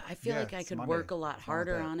 Yeah, I feel yeah, like I it's could Monday. work a lot What's wrong with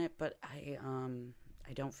harder that? on it, but I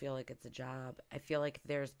don't feel like it's a job. I feel like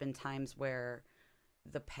there's been times where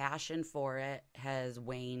the passion for it has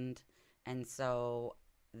waned, and so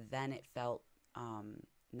then it felt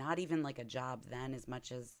not even like a job then as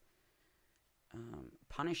much as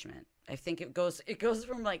punishment. I think it goes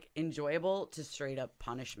from like enjoyable to straight up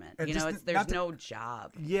punishment. And you know, just there's not to- no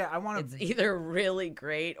job. Yeah, I want It's to. either really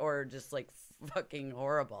great or just like fucking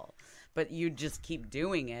horrible. But you just keep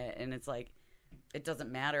doing it, and it's like it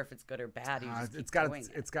doesn't matter if it's good or bad. You just keep doing it.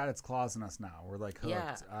 It's got its claws in us now. We're like hooked.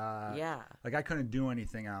 Yeah. Yeah. Like I couldn't do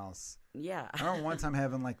anything else. Yeah. I remember one time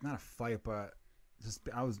having like not a fight, but just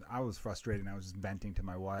I was frustrated. And I was just venting to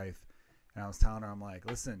my wife, and I was telling her, I'm like,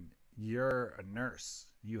 listen, you're a nurse.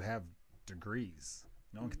 You have degrees.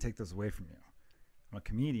 No one can take those away from you. I'm a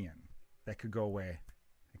comedian. That could go away.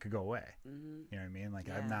 It could go away. Mm-hmm. You know what I mean? Like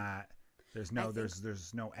Yeah. I'm not. There's I no. think-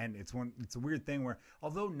 There's no end. It's a weird thing where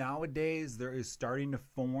although nowadays there is starting to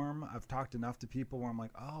form. I've talked enough to people where I'm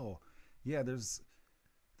like, oh, yeah. There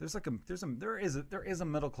is a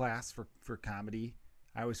middle class for comedy.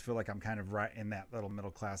 I always feel like I'm kind of right in that little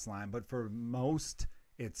middle class line. But for most,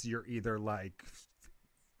 it's you're either like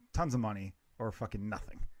tons of money or fucking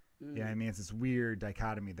nothing. Mm. You know what I mean? It's this weird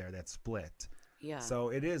dichotomy there, that split. Yeah. So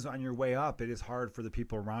it is on your way up. It is hard for the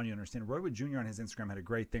people around you to understand. Roy Wood Jr. on his Instagram had a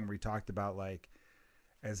great thing where he talked about like,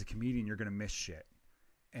 as a comedian, you're going to miss shit.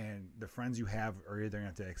 And the friends you have are either going to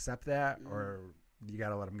have to accept that or you got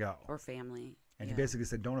to let them go. or family. And Yeah. he basically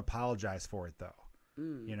said, don't apologize for it though.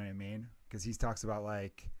 Mm. You know what I mean? Because he talks about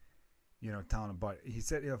like, you know, telling him, but he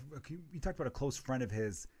said, you know, he talked about a close friend of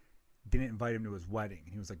his didn't invite him to his wedding.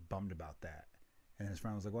 And he was like bummed about that. And his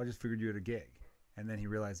friend was like, well, I just figured you had a gig. And then he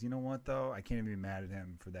realized, you know what though? I can't even be mad at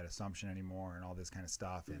him for that assumption anymore and all this kind of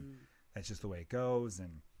stuff. And that's just the way it goes,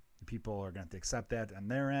 and people are going to have to accept that on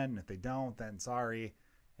their end. And if they don't, then sorry.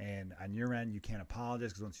 And on your end, you can't apologize,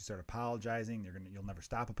 because once you start apologizing, you'll never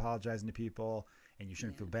stop apologizing to people, and you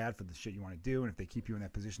shouldn't feel bad for the shit you want to do. And if they keep you in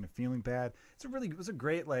that position of feeling bad, it was a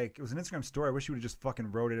great, like, it was an Instagram story. I wish you would have just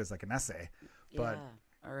fucking wrote it as like an essay, but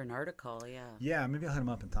or an article. yeah, maybe I'll hit him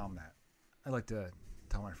up and tell him that. I like to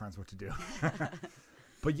tell my friends what to do.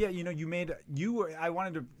 But yeah, I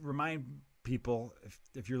wanted to remind people,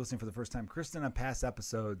 if you're listening for the first time, Kristen on past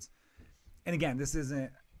episodes, and again, this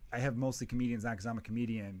isn't, I have mostly comedians on because I'm a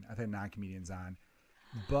comedian. I've had non-comedians on.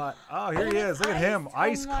 But, here he is. Look at him.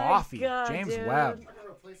 Iced coffee. God, James dude. Webb.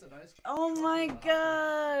 Oh, my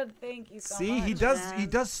God. Thank you so much. See, he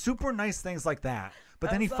does super nice things like that. But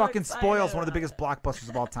then he so fucking spoils excited one of the about biggest blockbusters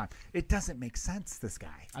of all time. It doesn't make sense, this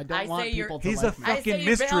guy. I don't want say you're- people to He's like a me. I say fucking you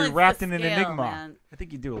mystery balance wrapped the in an scale, enigma. man. I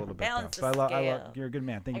think you do a little bit, Balance though. the But scale. you're a good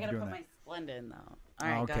man. Thank I you for gotta doing put that. my Splenda in, though. All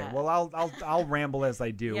right, go Okay, ahead. well, I'll ramble as I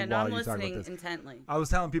do yeah, no, while I'm you talk about listening this. intently. I was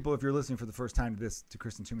telling people, if you're listening for the first time to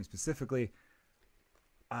Kristen Toomey specifically,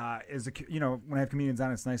 when I have comedians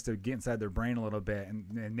on, it's nice to get inside their brain a little bit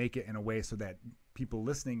and make it in a way so that people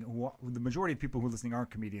listening, the majority of people who are listening aren't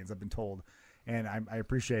comedians, I've been told, and I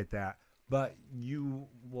appreciate that. But you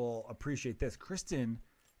will appreciate this. Kristen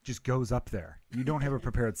just goes up there. You don't have a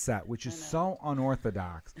prepared set, which is so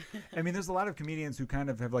unorthodox. I mean, there's a lot of comedians who kind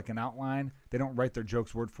of have like an outline. They don't write their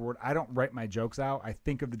jokes word for word. I don't write my jokes out. I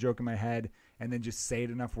think of the joke in my head and then just say it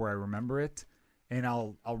enough where I remember it, and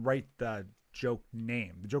I'll write the joke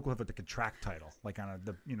name. The joke will have like a track title, like on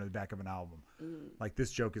the back of an album. Like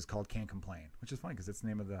this joke is called "Can't Complain," which is funny because it's the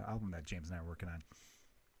name of the album that James and I are working on.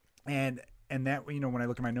 And that, when I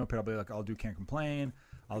look at my notepad, I'll be like, I'll do "Can't Complain."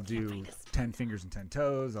 I'll do 10 Fingers and 10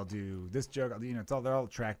 Toes. I'll do this joke. They're all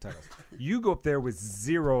track titles. You go up there with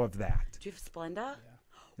zero of that. Do you have Splenda?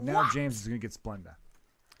 Yeah. Now James is going to get Splenda.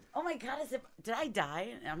 Oh, my God. Did I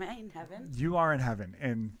die? Am I in heaven? You are in heaven,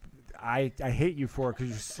 and I hate you for it because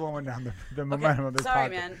you're slowing down the momentum of this Sorry,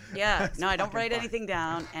 podcast. man. Yeah. No, I don't fucking write fine. anything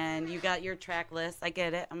down, and you got your track list. I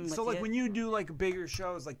get it. I'm with So, like, you. when you do, like, bigger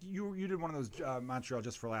shows, like, you did one of those Montreal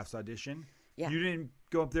Just for Laughs audition. Yeah. You didn't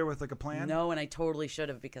go up there with, like, a plan? No, and I totally should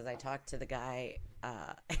have, because I talked to the guy,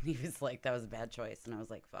 and he was like, that was a bad choice. And I was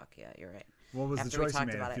like, fuck, yeah, you're right. What was the After we choice you talked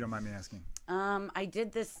made, about if it. you don't mind me asking? I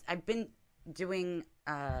did this. I've been doing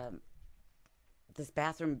this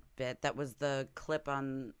bathroom bit that was the clip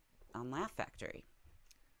on Laugh Factory.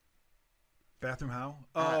 Bathroom how?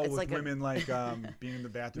 it's with like women, like, being in the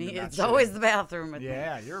bathroom and not It's shitting. always the bathroom with me.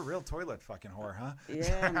 Yeah, you're a real toilet fucking whore, huh?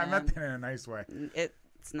 Yeah, I meant man. that in a nice way.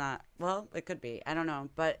 It's not. Well, it could be. I don't know.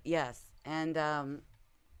 But yes. And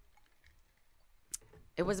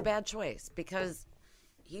it was a bad choice because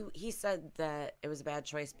he said that it was a bad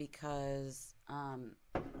choice because oh my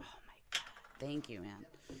God. Thank you, man.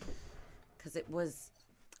 Because it was,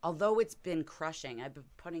 although it's been crushing, I've been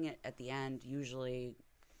putting it at the end, usually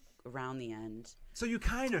around the end. So you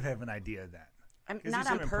kind of have an idea then. I'm 'Cause you not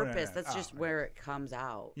said on been putting it purpose. in. That's Oh, just okay. where it comes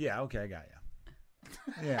out. Yeah, okay, I got you.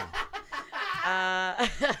 Yeah.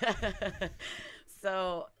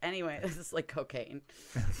 So anyway, this is like cocaine.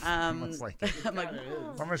 Looks like it. I'm like,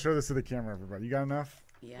 I'm going to show this to the camera, everybody. You got enough?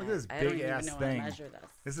 yeah, Look at this I don't even big-ass know thing. how to measure this.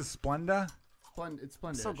 This is Splenda? It's I'm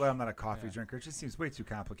Splendid. so glad I'm not a coffee drinker. It just seems way too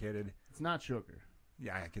complicated. It's not sugar.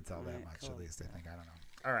 Yeah, I could tell that Alright, much cool. at least, I think. I don't know.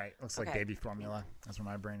 All right. Looks like Okay. baby formula. That's where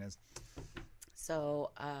my brain is.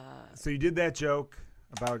 So, So you did that joke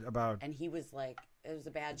about and he was like, it was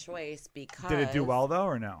a bad choice because. did it do well, though,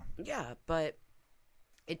 or no? Yeah, but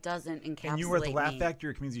it doesn't encapsulate And you were at the Laugh me. Factory,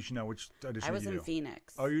 which means you should know which audition I was you in do.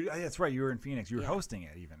 Phoenix. Oh, that's right. You were in Phoenix. You were Yeah. hosting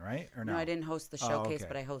it even, right? Or no? No, I didn't host the Oh, showcase, okay.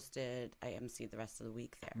 but I emceed the rest of the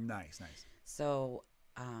week there. Nice, nice. So,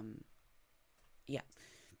 yeah,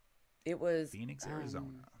 it was Phoenix,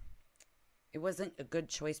 Arizona. It wasn't a good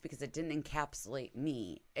choice because it didn't encapsulate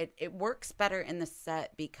me. It works better in the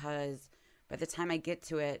set because by the time I get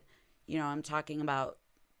to it, I'm talking about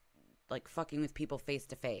like fucking with people face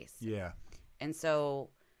to face. Yeah. And so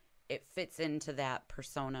it fits into that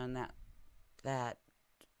persona and that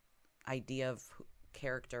idea of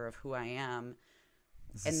character of who I am.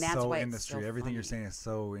 This And is that's so why it's industry. so Everything you're funny. saying is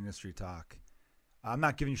so industry talk. I'm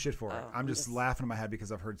not giving you shit for it. Oh, I'm I'm just just- laughing in my head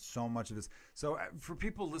because I've heard so much of this. So for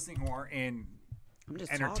people listening who are in I'm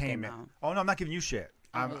just entertainment, talking oh no, I'm not giving you shit.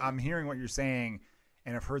 Oh. I'm hearing what you're saying,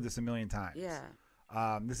 and I've heard this a million times. Yeah.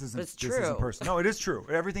 This isn't. But it's this isn't true. personal. No, it is true.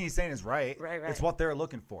 Everything he's saying is right. Right. It's what they're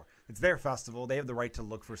looking for. It's their festival. They have the right to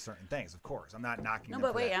look for certain things. Of course, I'm not knocking. No, them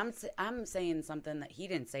but for wait, that. I'm saying something that he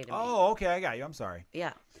didn't say to me. Oh, okay, I got you. I'm sorry.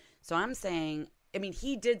 Yeah. So I'm saying, I mean,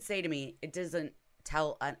 he did say to me, it doesn't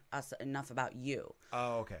tell us enough about you.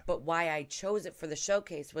 Oh, okay. But why I chose it for the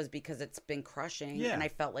showcase was because it's been crushing, Yeah. and I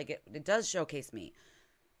felt like it does showcase me.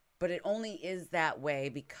 But it only is that way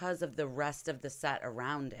because of the rest of the set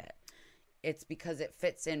around it. It's because it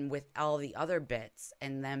fits in with all the other bits,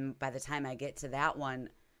 and then by the time I get to that one,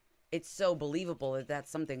 it's so believable that that's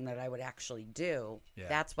something that I would actually do. Yeah.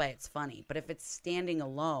 That's why it's funny. But if it's standing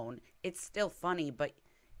alone, it's still funny, but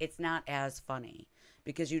it's not as funny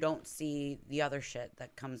because you don't see the other shit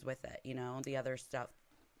that comes with it, you know, the other stuff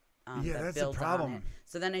Yeah, that that's the builds on problem. it.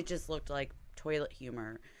 So then it just looked like toilet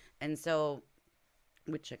humor. And so,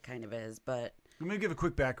 which it kind of is, but Let me give a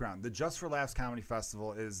quick background. The Just for Laughs Comedy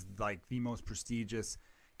Festival is like the most prestigious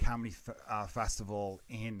comedy festival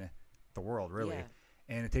in the world, really. Yeah.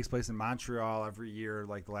 And it takes place in Montreal every year,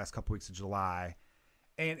 like the last couple weeks of July.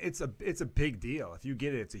 And it's a big deal. If you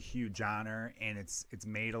get it, it's a huge honor, and it's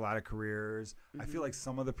made a lot of careers. I feel like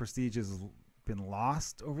some of the prestige has been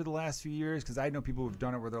lost over the last few years because I know people who've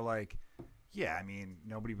done it where they're like, yeah, I mean,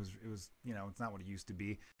 it was, you know, it's not what it used to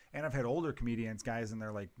be. And I've had older comedians, guys in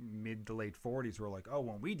their like mid to late 40s who are like, oh,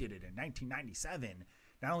 when we did it in 1997,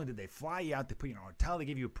 not only did they fly you out, they put you in a hotel, they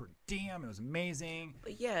gave you a per diem, it was amazing.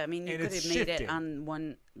 But yeah, I mean, you And could it's have made shifted. it on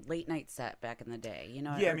one late night set back in the day, you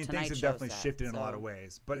know. Yeah, or I mean, Tonight things have Show definitely set, shifted in a lot so of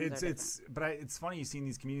ways. But things are it's funny you seen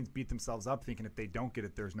these comedians beat themselves up thinking if they don't get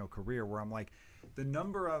it, there's no career. Where I'm like, the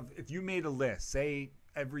number of if you made a list, say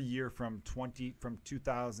every year from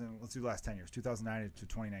 2000, let's do the last 10 years, 2009 to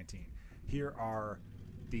 2019. Here are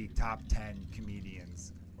the top 10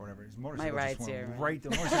 comedians. Or whatever. His motorcycle ride's just went here, right. The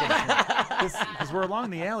motorcycle because we're along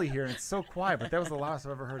the alley here and it's so quiet. But that was the loudest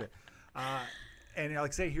I've ever heard it. And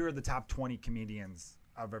like say here are the top 20 comedians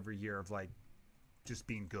of every year of like just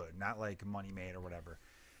being good, not like money made or whatever.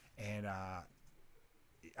 And I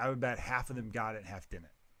would bet half of them got it and half didn't.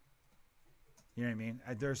 You know what I mean?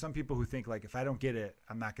 There are some people who think like if I don't get it,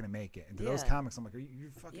 I'm not going to make it. And to those Yeah. comics, I'm like, you're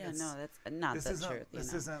fucking. Yeah, no, that's not the truth.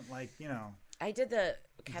 This isn't like I did the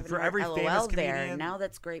Kevin For Hart every LOL famous there. comedian- Now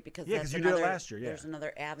that's great because Yeah, that's 'cause you did it another, last year, yeah. There's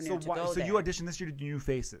another avenue So to go so there. you auditioned this year to do New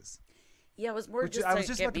Faces. Yeah, it was more Which just I was to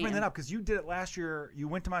just get about to me bring that in. up because you did it last year. You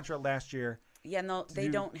went to Montreal last year. Yeah, no, they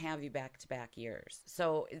do- don't have you back to back years.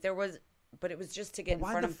 So there was, but it was just to get in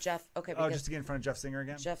why front the of Jeff. Okay, Oh, because just to get in front of Jeff Singer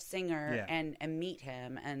again. Jeff Singer Yeah. and meet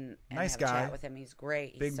him and Nice have a guy. chat with him. He's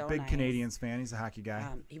great. He's Big so big nice. Canadians fan. He's a hockey guy.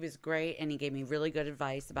 He was great, and he gave me really good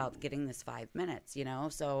advice about getting this 5 minutes. You know,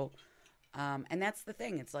 so and that's the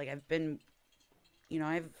thing. It's like I've been, you know,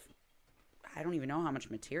 I don't even know how much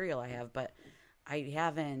material I have, but I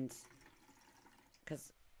haven't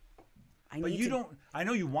because I But need you to, don't. I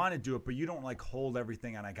know you want to do it, but you don't like hold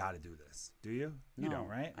everything on. I got to do this. Do you? You No, don't,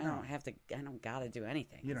 right? I don't have to. I don't gotta do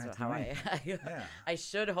anything. You don't That's have to how do I, I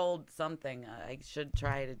should hold something. I should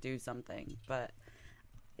try to do something. But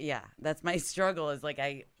yeah, that's my struggle. Is like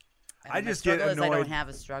I my just get struggle is I annoyed. don't have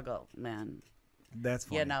a struggle, man. That's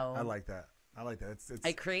funny. You know. I like that. I like that. It's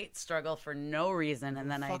I create struggle for no reason, and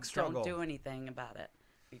then I Fuck struggle. don't do anything about it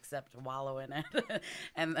except wallow in it,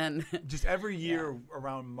 and then just every year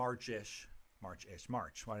around March.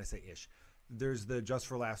 Why did I say ish? There's the Just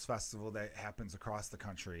for Laughs festival that happens across the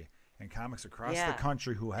country, and comics across Yeah. the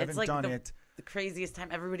country who haven't it's like done the, it. the craziest time.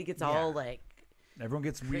 Everybody gets Yeah. all like. Everyone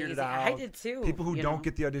gets Crazy. weirded out. I did too, People who you don't know?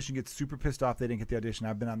 get the audition get super pissed off they didn't get the audition.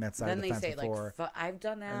 I've been on that side Then of the they fence say before. like, I've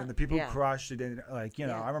done that. And then the people yeah. who crushed, they did like, you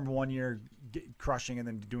know, Yeah. I remember one year crushing and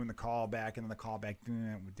then doing the callback, and then the callback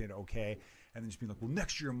we did okay. And then just being like, well,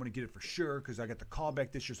 next year I'm going to get it for sure because I got the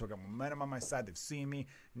callback this year, so I got momentum on my side. They've seen me.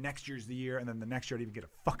 Next year's the year. And then the next year I'd even get a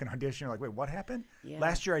fucking audition. You're like, wait, what happened? Yeah.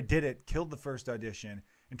 Last year I did it, killed the first audition,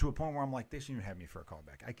 and to a point where I'm like, they shouldn't even have me for a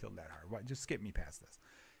callback. I killed that hard. Why? Just skip me past this.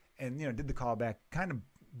 And, you know, did the callback, kind of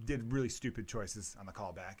did really stupid choices on the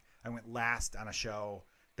callback. I went last on a show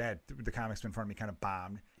that the comics in front of me kind of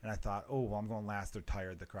bombed. And I thought, oh, well, I'm going last. They're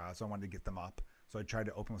tired, the crowd. So I wanted to get them up. So I tried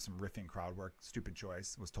to open with some riffing crowd work. Stupid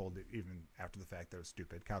choice. Was told that even after the fact that it was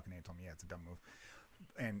stupid. Kyle Kinane told me, yeah, it's a dumb move.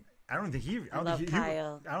 And I don't think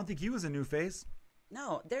I don't think he was a new face.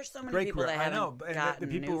 No, there's so many Great people career. that I haven't know, and gotten the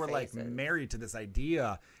people new were faces. like married to this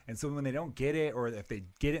idea, and so when they don't get it, or if they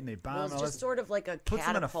get it and they bomb, Well, it's all just this- sort of like a puts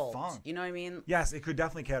them in a catapult. funk. You know what I mean? yes, it could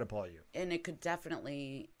definitely catapult you. And it could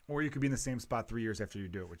definitely Or you could be in the same spot 3 years after you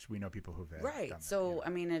do it, which we know people who've had right. done that, So you know. I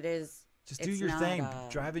mean, it is. Just do it's your not, thing.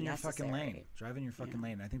 Drive in your necessary. fucking lane. Drive in your fucking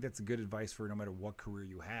lane. I think that's a good advice for no matter what career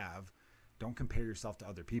you have. Don't compare yourself to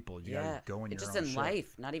other people. You Yeah, gotta go in it's your just own in shit.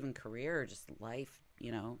 life, not even career, just life.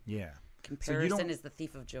 You know, Yeah. comparison is the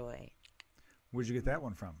thief of joy. Where'd you get that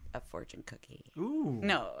one from? A fortune cookie. Ooh.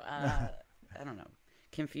 No, I don't know,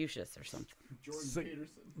 Confucius or something. Jordan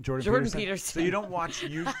Jordan Peterson. Peterson. So you don't watch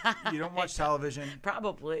you don't watch television.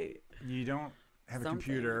 Probably. You don't have a Something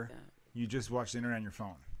computer. like that. You just watch the internet on your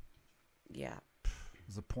phone. Yeah.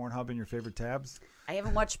 Is the Pornhub in your favorite tabs? I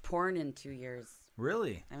haven't watched porn in 2 years.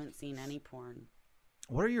 Really? I haven't seen any porn.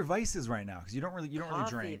 What are your vices right now? Because you don't really Coffee,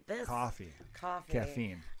 drink coffee,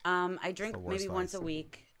 caffeine. I drink the worst maybe once a vice.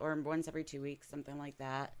 week or once every 2 weeks, something like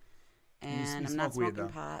that. You And I'm smoke not weed, smoking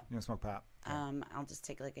though. pot. You don't smoke pot. Okay. I'll just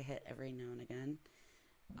take like a hit every now and again.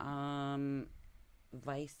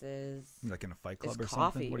 Vices Like in a fight club is or coffee,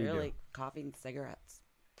 something? What do you really. do? Coffee and cigarettes.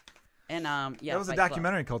 And yeah, That was a Fight Club.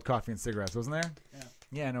 documentary called Coffee and Cigarettes, wasn't there?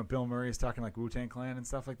 Yeah, I know Bill Murray is talking like Wu-Tang Clan and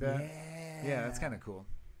stuff like that. Yeah, that's kind of cool.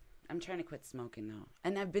 I'm trying to quit smoking though,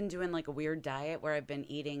 and I've been doing like a weird diet where I've been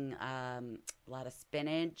eating a lot of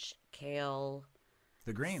spinach, kale,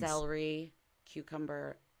 The greens. celery,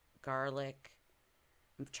 cucumber, garlic.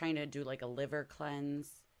 I'm trying to do like a liver cleanse.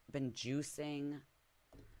 Been juicing.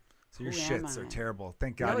 So your Who am shits are I? terrible.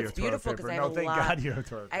 Thank No, God you it's have toilet beautiful paper. 'cause I No, have a thank lot- God you have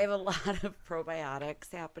toilet I paper. have a lot of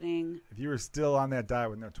probiotics happening. If you were still on that diet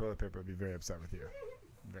with no toilet paper, I'd be very upset with you.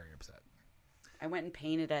 Very upset. I went and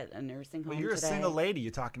painted at a nursing home Well, you're today. a single lady. You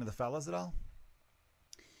talking to the fellas at all?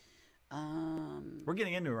 We're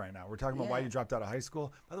getting into it right now. We're talking about why Yeah. you dropped out of high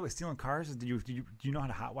school. By the way, stealing cars. Do you know how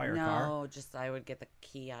to hotwire a car? No, just I would get the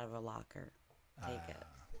key out of a locker, take it.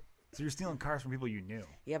 So you're stealing cars from people you knew.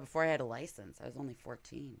 Yeah, before I had a license, I was only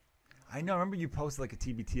 14. I know. I remember you posted like a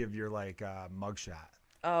TBT of your like mugshot.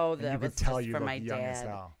 Oh, you that could was tell just you for looked my young as dad.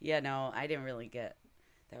 hell. Yeah, no, I didn't really get.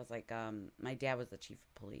 That was like my dad was the chief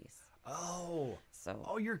of police, Oh. so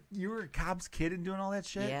Oh, you were a cop's kid and doing all that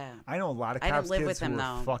shit? Yeah. I know a lot of I didn't cops live kids with who him, were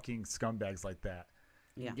though. fucking scumbags like that.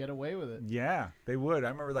 yeah. Get away with it. Yeah, they would. I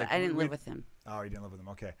remember like I didn't live we'd- with him. Oh, you didn't live with them.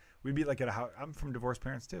 Okay. We'd be like at a house. I'm from divorced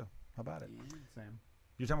parents too. How about it? Yeah. Same.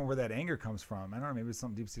 You're talking about where that anger comes from. I don't know. Maybe it's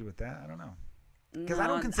something deep seated with that. I don't know. Because I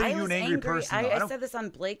don't No, consider you was an angry person, though. I I don't- said this on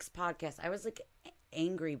Blake's podcast. I was like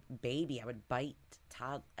angry baby. I would bite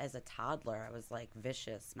as a toddler. I was like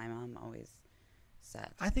vicious. My mom always said.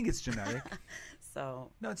 I think it's genetic.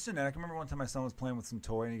 So No, it's genetic. I remember one time my son was playing with some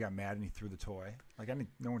toy and he got mad and he threw the toy. Like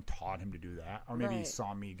no one taught him to do that, or maybe he Right.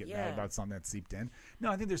 saw me get mad Yeah. about something that seeped in.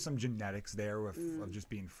 No, I think there's some genetics there of just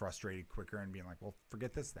being frustrated quicker and being like, well,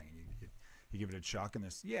 forget this thing. And you give it a chuck and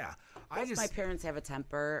there's my parents have a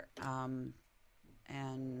temper,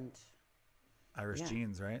 and Irish yeah.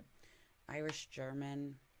 genes, right? Irish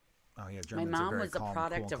German. Oh yeah, My Germans are mom very was a calm,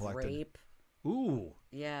 product cool, of and collected. rape. Ooh.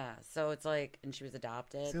 Yeah, so it's like, and she was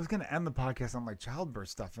adopted. See, I was gonna end the podcast on like childbirth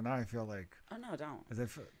stuff, and now I feel like Oh no, don't.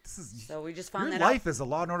 this is So we just found your that life out. is a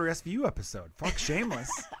Law and Order SVU episode. Fuck Shameless.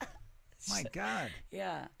 My God.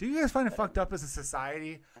 Yeah. Do you guys find it fucked up as a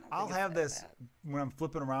society? don't I'll think it's have that this when I'm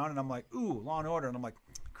flipping around and I'm like, ooh, Law and Order, and I'm like,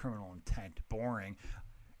 criminal intent, boring.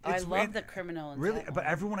 I It's love weird- the criminal intent. Really, one. but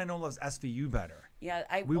everyone I know loves SVU better. Yeah,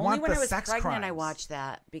 We only want when the I was sex pregnant I crimes. watched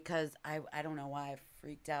that because I don't know why I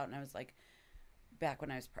freaked out, and I was like, back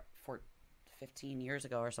when I was 15 years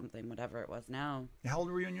ago or something, whatever it was now, How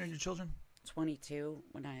old were you and your children? 22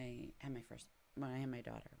 when I had my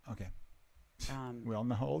daughter. Okay. Um, We all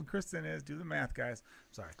know how old Kristen is. Do the math, guys.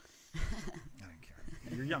 Sorry. I don't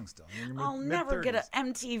care. You're young still. You're in your I'll mid- never get mid-30s.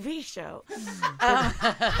 an MTV show.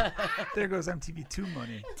 There goes MTV2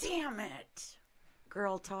 money. Damn it.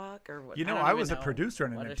 Girl Talk or what? You know, don't I even was a know producer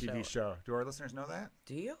on an what a MTV show. Do our listeners know that?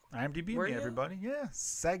 Do you? IMDb Were me, you? everybody. Yeah.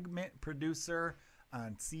 Segment producer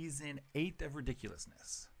on season 8 of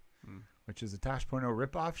Ridiculousness, which is a Tosh.0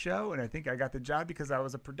 ripoff show. And I think I got the job because I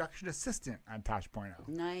was a production assistant on Tosh.0.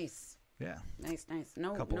 Nice. Yeah. Nice.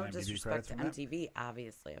 No Couple no IMDb disrespect to credits from MTV,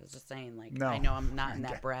 obviously. I was just saying, like, No. I know I'm not in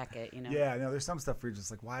Okay. that bracket, you know? Yeah. No, there's some stuff where you're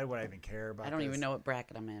just like, why would I even care about I don't this? even know what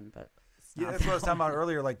bracket I'm in, but it's Yeah, not that's what I was that talking one. about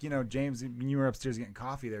earlier. Like, you know, James, when you were upstairs getting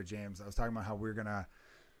coffee there, James, I was talking about how we're going to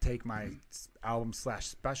take my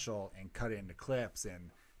album/special and cut it into clips.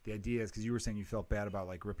 And the idea is because you were saying you felt bad about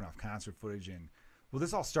like ripping off concert footage. And well,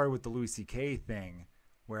 this all started with the Louis C.K. thing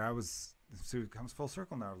where I was, so it comes full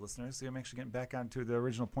circle now, listeners. So I'm actually getting back onto the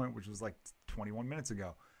original point, which was like 21 minutes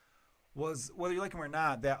ago. Was whether you like him or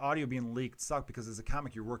not, that audio being leaked sucked because as a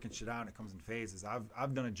comic, you're working shit out and it comes in phases.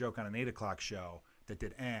 I've done a joke on an 8 o'clock show that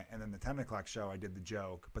did and then the 10 o'clock show I did the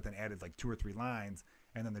joke, but then added like 2 or 3 lines,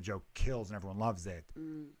 and then the joke kills and everyone loves it.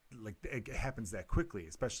 Like it happens that quickly,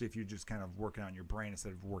 especially if you're just kind of working on your brain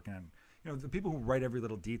instead of working on, you know, the people who write every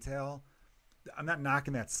little detail. I'm not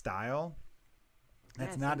knocking that style. Yeah,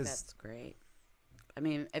 That's I not think as. That's great. I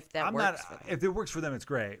mean, if that I'm works not. for them. If it works for them, it's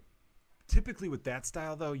great. Typically, with that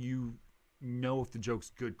style, though, you know if the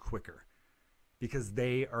joke's good quicker because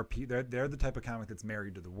they're the type of comic that's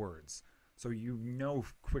married to the words. So you know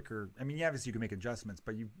quicker. I mean, obviously you can make adjustments,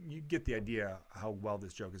 but you get the idea how well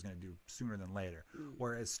this joke is going to do sooner than later.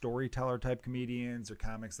 Whereas storyteller type comedians or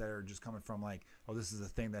comics that are just coming from like, oh, this is a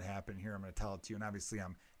thing that happened here, I'm going to tell it to you, and obviously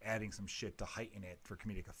I'm adding some shit to heighten it for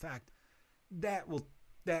comedic effect. That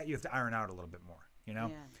you have to iron out a little bit more, you know.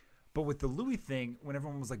 Yeah. But with the Louis thing, when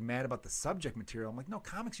everyone was like mad about the subject material, I'm like, no,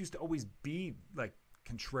 comics used to always be like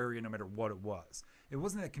contrarian no matter what it was. It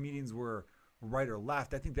wasn't that comedians were right or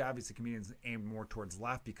left. I think that obviously comedians aimed more towards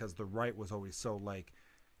left because the right was always so like,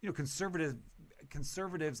 you know,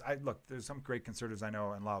 conservatives. Look, there's some great conservatives I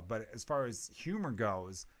know and love, but as far as humor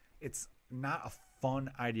goes, it's not a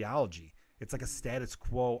fun ideology. It's like a status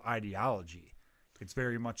quo ideology. It's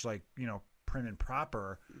very much like, you know, prim and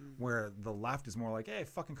proper, where the left is more like, hey,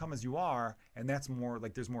 fucking come as you are, and that's more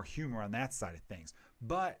like there's more humor on that side of things.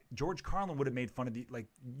 But George Carlin would have made fun of the, like,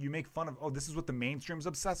 you make fun of, oh, this is what the mainstream's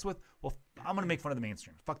obsessed with. Well, I'm gonna make fun of the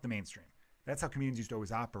mainstream. Fuck the mainstream. That's how comedians used to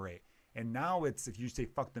always operate. And now it's, if you say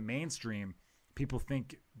fuck the mainstream, people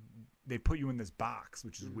think they put you in this box,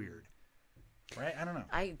 which is weird, right? I don't know.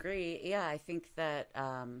 I agree. Yeah, I think that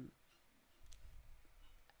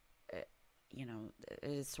you know, it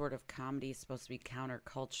is sort of comedy supposed to be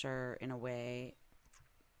counterculture in a way,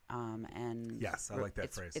 and Yes, I like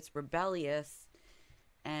that phrase. It's rebellious,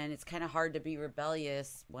 and it's kind of hard to be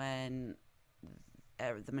rebellious when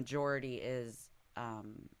the majority is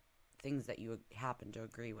things that you happen to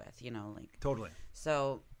agree with. You know, like Totally.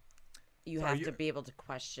 so you have to be able to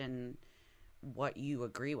question what you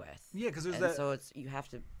agree with. Yeah, because there's and that. so you have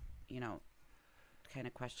to, you know, kind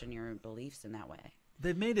of question your beliefs in that way.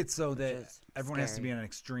 They've made it so that is everyone has to scary. be on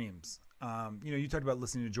extremes. You know, you talked about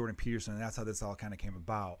listening to Jordan Peterson, and that's how this all kind of came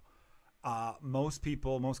about. Most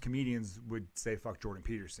comedians would say fuck Jordan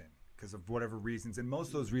Peterson because of whatever reasons, and most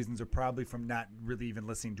of those reasons are probably from not really even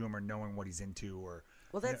listening to him or knowing what he's into. Or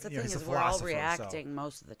Well, that's the you know, thing he's a is we're all philosopher, reacting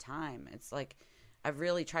most of the time. It's like I've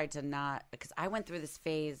really tried to not, because I went through this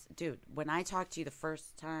phase, dude. When I talked to you the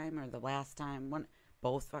first time or the last time,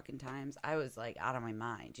 both fucking times, I was like out of my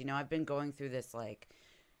mind. You know, I've been going through this like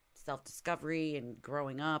self-discovery and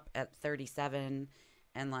growing up at 37,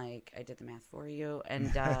 and like I did the math for you,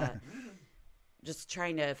 and just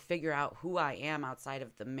trying to figure out who I am outside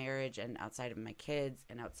of the marriage and outside of my kids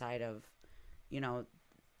and outside of, you know,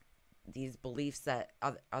 these beliefs that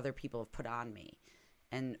other people have put on me.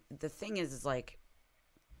 And the thing is like,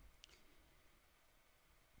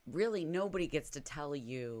 really nobody gets to tell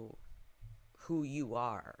you who you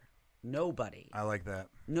are. Nobody. I like that.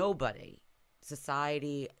 Nobody.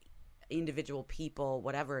 Society, individual people,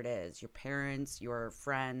 whatever it is, your parents, your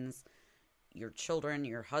friends, your children,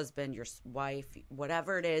 your husband, your wife,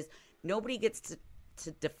 whatever it is, nobody gets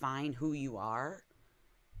to define who you are.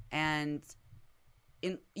 And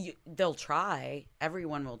they'll try.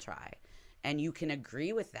 Everyone will try. And you can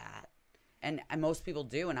agree with that. And most people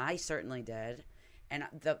do, and I certainly did. And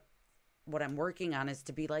what I'm working on is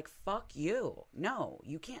to be like, fuck you. No,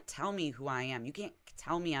 you can't tell me who I am. You can't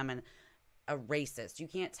tell me I'm a racist. You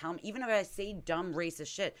can't tell me, even if I say dumb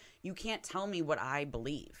racist shit, you can't tell me what I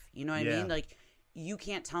believe. You know what I mean? Like, you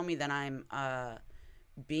can't tell me that I'm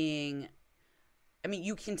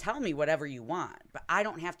you can tell me whatever you want, but I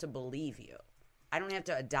don't have to believe you. I don't have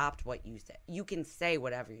to adopt what you say. You can say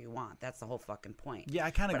whatever you want. That's the whole fucking point. Yeah,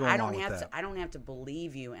 I kind of But go I along don't with have that. to. I don't have to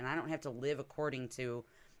believe you, and I don't have to live according to.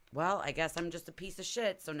 Well, I guess I'm just a piece of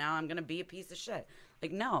shit, so now I'm gonna be a piece of shit.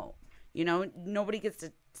 Like, no, you know, nobody gets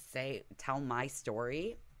to tell my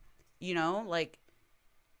story. You know, like,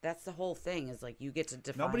 that's the whole thing. Is like, you get to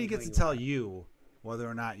define. Nobody gets who to you tell are. you whether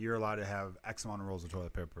or not you're allowed to have X amount of rolls of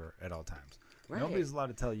toilet paper at all times. Right. Nobody's allowed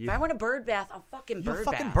to tell you. If I want a bird bath, I'll fucking You'll bird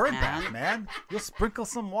fucking bath, bird man. bath, man. You'll sprinkle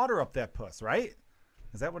some water up that puss, right?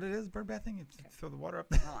 Is that what it is, bird bathing? You throw the water up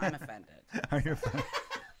there? Well, I'm offended. Are you offended?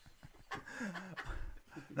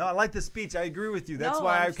 No, I like the speech. I agree with you. That's no,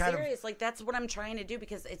 why I'm I kind serious. Like, that's what I'm trying to do,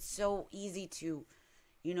 because it's so easy to,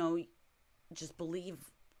 you know, just believe,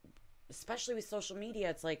 especially with social media.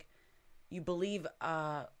 It's like you believe,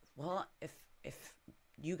 well, if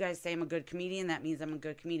you guys say I'm a good comedian, that means I'm a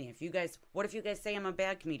good comedian. What if you guys say I'm a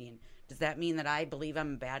bad comedian? Does that mean that I believe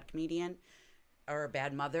I'm a bad comedian, or a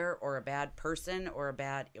bad mother, or a bad person, or a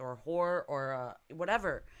whore, or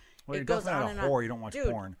whatever? Well, you're It goes definitely on not and a on. whore. You don't watch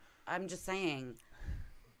Dude, porn. I'm just saying.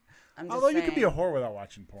 Although you could be a whore without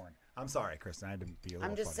watching porn. I'm sorry, Kristen. I had to be a little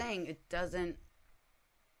I'm just funny. saying, it doesn't,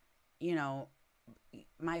 you know,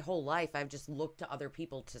 my whole life I've just looked to other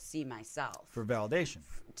people to see myself. For validation.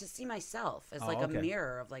 To see myself as Oh, like okay. a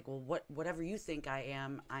mirror of like, well, whatever you think I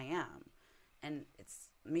am. And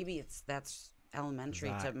maybe that's elementary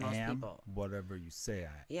 'Cause to I most am people. whatever you say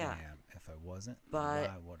I Yeah. am. If I wasn't, But,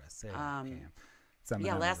 why would I say I am? It's Yeah,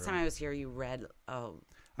 Eminem, last time right? I was here, you read I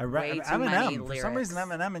way read too many Eminem. For some reason,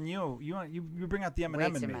 lyrics. Eminem and you bring out the Eminem way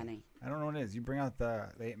in too me. many. I don't know what it is. You bring out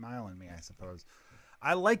the 8 Mile in me, I suppose.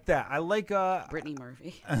 I like that. I like Brittany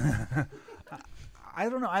Murphy. I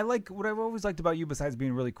don't know. I like what I've always liked about you, besides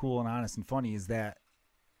being really cool and honest and funny, is that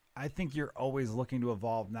I think you're always looking to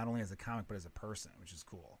evolve, not only as a comic but as a person, which is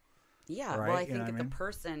cool. Yeah, Right? well, I You know think what I the mean?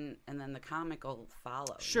 person and then the comic will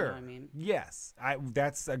follow. Sure. You know what I mean? Yes.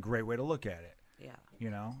 That's a great way to look at it. Yeah. You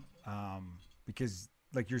know, because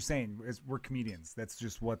like you're saying, we're comedians. That's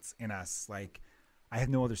just what's in us. Like, I have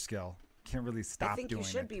no other skill. Can't really stop I think doing you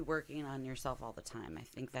should it. be working on yourself all the time. I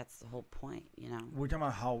think that's the whole point, you know? We're talking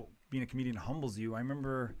about how being a comedian humbles you. I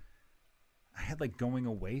remember I had like going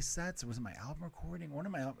away sets. Or was it my album recording?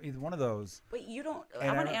 Either one of those. But you don't, And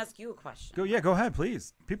I want I to don't- ask you a question. Go ahead,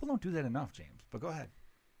 please. People don't do that enough, James. But go ahead.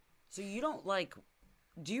 So you don't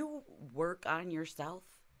do you work on yourself,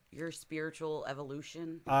 your spiritual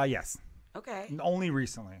evolution? Yes. Okay. Only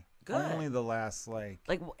recently. Good. Only the last like.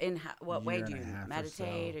 Like, what way year do and you a half or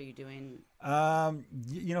meditate? so. Are you doing,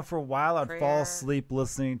 You know, for a while I'd fall Prayer. asleep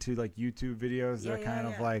listening to like YouTube videos Yeah, that kind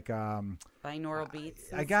yeah, of yeah. like binaural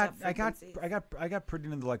beats? I and got stuff, frequencies? I got pretty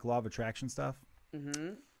into like law of attraction stuff.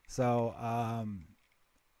 Mhm. So,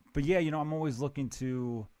 but yeah, you know, I'm always looking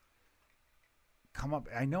to come up.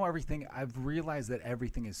 I know everything. I've realized that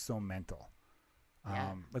everything is so mental.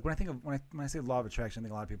 Yeah. Like when I think of when I say law of attraction, I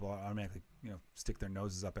think a lot of people automatically stick their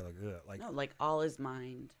noses up at like ugh, like No, like all is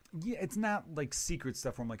mind. yeah, it's not like secret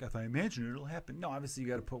stuff where I'm like if I imagine it, it'll happen. No, obviously you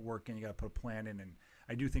got to put work in, you got to put a plan in, and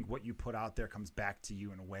I do think what you put out there comes back to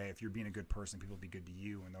you in a way. If you're being a good person, people will be good to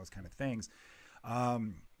you, and those kind of things.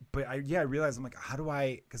 But I realized I'm like, how do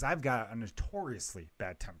I? Because I've got a notoriously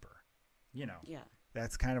bad temper. You know, Yeah.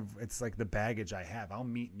 that's kind of it's like the baggage I have. I'll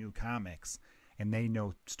meet new comics, and they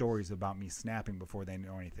know stories about me snapping before they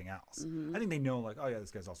know anything else. I think they know like, oh yeah, this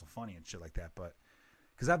guy's also funny and shit like that. But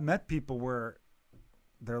because I've met people where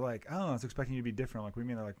they're like, oh, I was expecting you to be different. I'm like, what do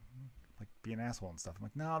you mean? They're like be an asshole and stuff. I'm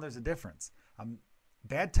like, no, there's a difference.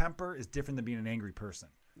 Bad temper is different than being an angry person.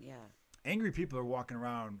 Yeah. Angry people are walking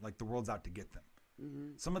around like the world's out to get them.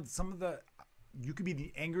 Some of the you could be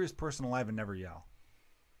the angriest person alive and never yell.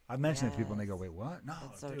 I've mentioned it to people and they go, wait, what? No,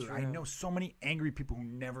 That's so dude, I true. know so many angry people who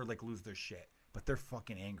never like lose their shit, but they're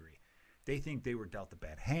fucking angry. They think they were dealt a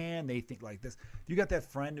bad hand. They think like this. You got that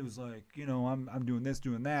friend who's like, I'm doing this,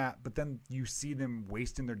 doing that, but then you see them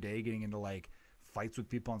wasting their day getting into like fights with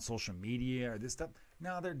people on social media or this stuff.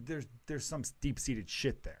 No, there's some deep-seated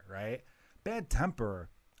shit there, right? Bad temper.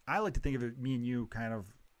 I like to think of it, me and you kind of,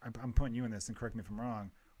 I'm putting you in this and correct me if I'm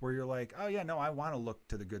wrong, where you're like, oh yeah, no, I want to look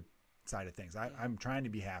to the good side of things. I'm trying to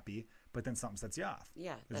be happy, but then something sets you off.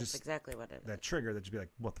 Yeah, There's that's just exactly what it is. that trigger that you'd be like,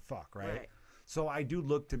 what the fuck, right? Right. So I do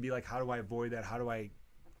look to be like, how do I avoid that? How do I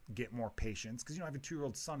get more patience? Because I have a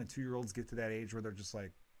 2-year-old son, and 2-year-olds get to that age where they're just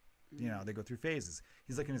like, they go through phases.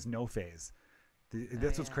 He's like in his no phase.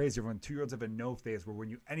 That's what's yeah. crazy. When 2-year-olds have a no phase, where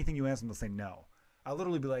when anything you ask them, they'll say no. I'll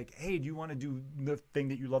literally be like, hey, do you want to do the thing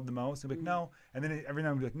that you love the most? And be like, no. And then every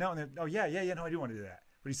now and then I'll be like, no. And then, oh, yeah, no, I do want to do that.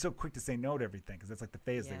 But he's so quick to say no to everything because that's like the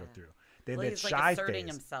phase they go Yeah. through. They have Well, that he's shy like asserting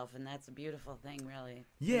phase. himself, and that's a beautiful thing, really.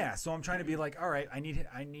 Yeah, so I'm trying to be like, all right, I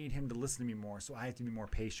need him to listen to me more, so I have to be more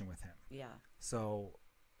patient with him. Yeah. So,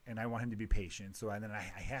 and I want him to be patient. So, and then I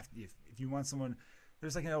have to, if you want someone,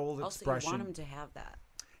 there's like an old Also, expression. you want him to have that.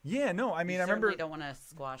 Yeah, no, I mean, You I remember. certainly don't want to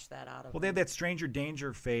squash that out of Well, they have him. that stranger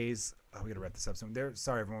danger phase. Oh, we got to wrap this up soon.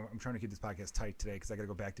 Sorry, everyone. I'm trying to keep this podcast tight today because I got to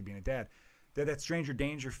go back to being a dad. They have that stranger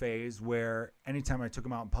danger phase where anytime I took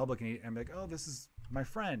him out in public and I'm like, oh, this is my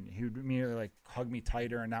friend. He would immediately like hug me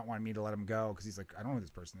tighter and not want me to let him go because he's like, I don't know who this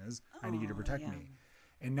person is. I need you to Oh, protect yeah. me.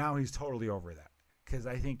 And now he's totally over that because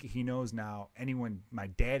I think he knows now anyone my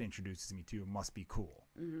dad introduces me to must be cool,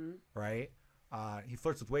 right? He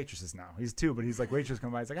flirts with waitresses now. He's 2, but he's like, waitress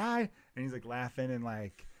come by. He's like, hi. And he's like laughing. And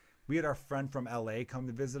like, we had our friend from LA come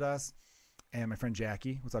to visit us. And my friend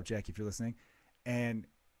Jackie, what's up, Jackie, if you're listening? And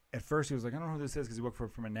at first he was like, I don't know who this is because he woke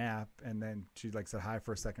up from a nap. And then she like said hi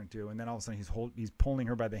for a second or two. And then all of a sudden he's pulling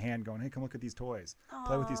her by the hand going, hey, come look at these toys.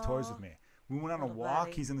 Play with these toys with me. We went on a Little walk.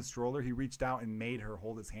 buddy. He's in the stroller. He reached out and made her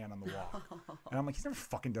hold his hand on the walk. And I'm like, he's never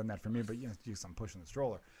fucking done that for me. But, geez, I'm pushing the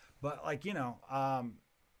stroller. But like,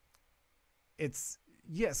 it's,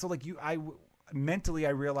 yeah. So like mentally I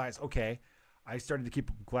realized, okay, I started to keep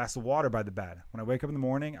a glass of water by the bed. When I wake up in the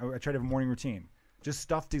morning, I try to have a morning routine. Just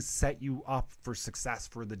stuff to set you up for success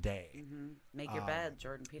for the day. Make your bed,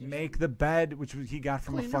 Jordan Peterson. Make the bed, which he got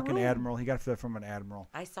from Clean a the fucking room. admiral. He got that from an admiral.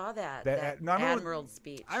 I saw that No, I remember Admiral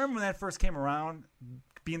speech. I remember when that first came around,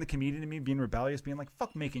 being the comedian in me, being rebellious, being like,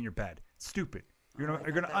 fuck making your bed. It's stupid. You're I gonna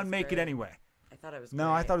thought that was unmake it great. anyway. I thought it was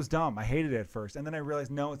No, I great. thought it was dumb. I hated it at first. And then I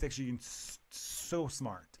realized, no, it's actually so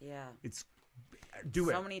smart. Yeah. It's do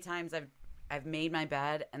it. So many times I've made my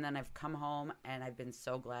bed and then I've come home and I've been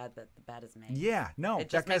so glad that the bed is made. Yeah, no, It that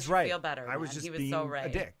just makes guy's you right. feel better, I was man. just He was being so a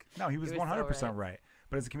right. dick. No, he was He was so 100% right.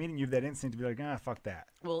 But as a comedian, you have that instinct to be like, fuck that.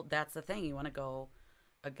 Well, that's the thing. You want to go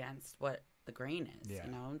against what the grain is, Yeah.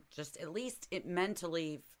 you know? Just at least it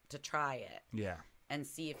mentally to try it Yeah. and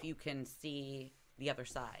see if you can see the other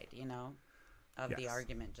side, you know, of the Yes.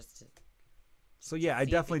 argument just to So yeah, I See if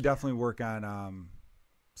you can. definitely work on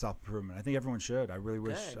self improvement. I think everyone should. I really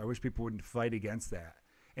wish Good. I wish people wouldn't fight against that.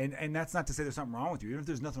 And that's not to say there's something wrong with you. Even if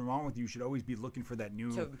there's nothing wrong with you, you should always be looking for that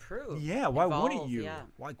new. to improve. Yeah, why wouldn't evolve, you? Yeah.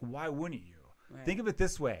 Like, why wouldn't you? Right. Think of it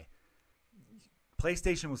this way: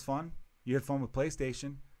 PlayStation was fun. You had fun with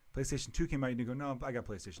PlayStation. PlayStation 2 came out, and you go, no, I got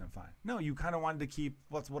PlayStation, I'm fine. No, you kind of wanted to keep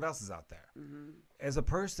what else is out there. As a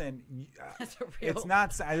person, That's a real. it's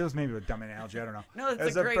not. It was maybe a dumb analogy. I don't know. No, it's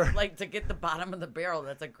As a great per- like to get the bottom of the barrel.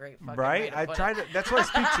 That's a great fucking way Right? to I put try it. to. That's what I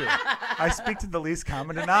speak to. I speak to the least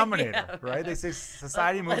common denominator. Yeah. Right? They say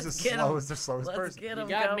society moves Let's as get 'em. slow as the slowest Let's person. get You 'em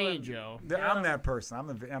got me, going. Joe. I'm that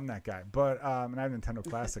person. I'm that guy. But and I have Nintendo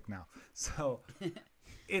Classic now. So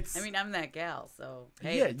it's. I mean, I'm that gal. So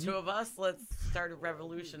hey, Yeah, the two of us, let's start a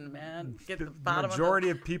revolution, man. Get The the bottom majority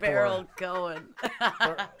of of the people barrel going.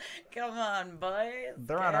 Come on, boys.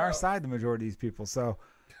 they're on our side. The majority of these people. So.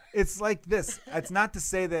 It's like this. It's not to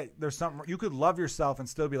say that there's something you could love yourself and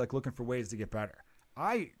still be like looking for ways to get better.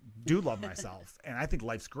 I do love myself, and I think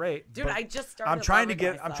life's great. Dude, but I just started. I'm trying to loving get.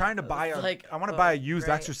 I'm myself. trying to buy It's a. like, I want to buy a oh, used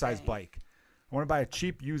great exercise thing. bike. I want to buy a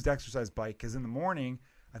cheap used exercise bike because in the morning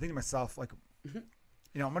I think to myself like, I'm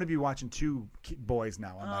going to be watching two boys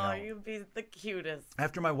now on my Oh, own. you'd be the cutest.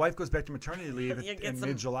 After my wife goes back to maternity leave You get in some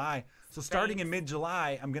mid-July. So starting in Spanx.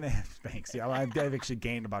 mid-July, I'm going to have Spanx. Yeah, I've actually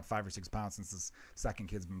gained about 5 or 6 pounds since this second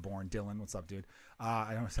kid's been born. Dylan, what's up, dude?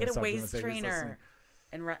 I don't Get a sorry, waist Dylan, say he's listening. trainer.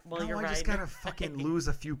 And while No, you're I riding. just gotta fucking lose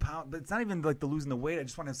a few pounds. But it's not even like the losing the weight. I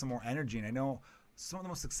just want to have some more energy. And I know some of the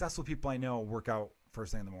most successful people I know work out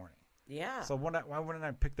first thing in the morning. Yeah. So why wouldn't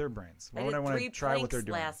I pick their brains? Why I would did I want 3 to try what they're planks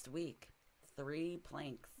doing? last week. 3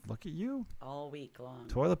 planks Look at you, all week long.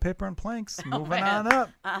 toilet paper and planks. Moving man. on up.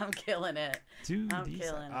 I'm killing it. Dude, I'm decent.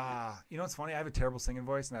 killing it. You know what's funny? I have a terrible singing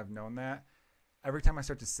voice, and I've known that. Every time I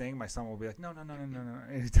start to sing, my son will be like, "No."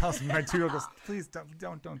 And he tells me, my 2-year-old goes, "Please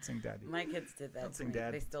don't sing, Daddy." My kids did that. Don't to sing, me.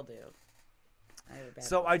 Dad. They still do. I have a bad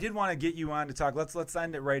So voice. I did want to get you on to talk. Let's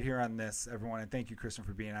end it right here on this, everyone, and thank you, Kristen,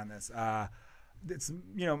 for being on this. It's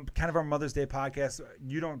kind of our Mother's Day podcast.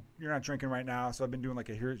 You're not drinking right now, so I've been doing like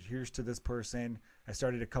a here's to this person. I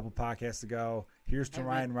started a couple podcasts ago. Here's to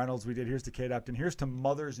Ryan Reynolds. We did here's to Kate Upton. Here's to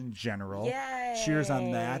mothers in general. Yay! Cheers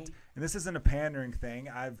on that. And this isn't a pandering thing.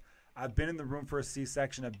 I've been in the room for a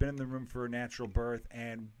C-section. I've been in the room for a natural birth,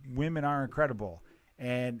 and women are incredible.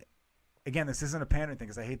 And again, this isn't a pandering thing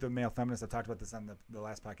because I hate the male feminists. I talked about this on the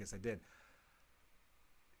last podcast I did.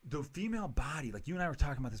 The female body, like you and I were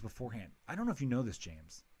talking about this beforehand. I don't know if you know this,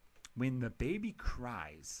 James. When the baby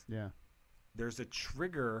cries, Yeah. there's a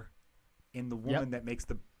trigger in the woman that makes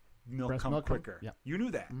the milk Breast come milk come- quicker. yep. You knew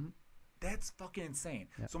that. Mhm. That's fucking insane.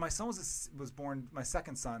 Yep. So my son was born. My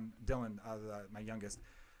second son, Dylan, my youngest,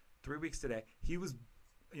 3 weeks today. He was,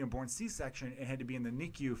 born C-section and had to be in the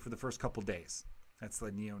NICU for the first couple days. That's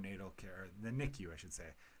the neonatal care, the NICU, I should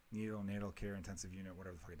say, neonatal care intensive unit,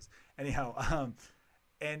 whatever the fuck it is. Anyhow,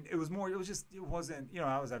 and it wasn't.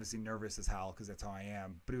 I was obviously nervous as hell because that's how I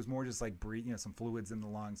am. But it was more just like breathe, some fluids in the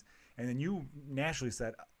lungs. And then you naturally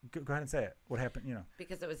said, "Go ahead and say it. What happened?"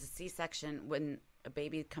 Because it was a C-section. When a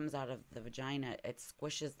baby comes out of the vagina, it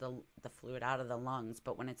squishes the fluid out of the lungs.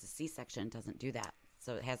 But when it's a C-section, it doesn't do that.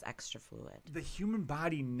 So it has extra fluid. The human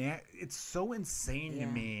body, it's so insane to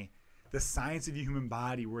Yeah. me. The science of the human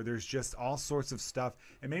body, where there's just all sorts of stuff.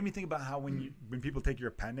 It made me think about how when people take your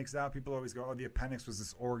appendix out, people always go, "Oh, the appendix was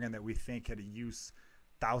this organ that we think had a use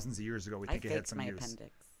thousands of years ago. We I think it had faked some my use."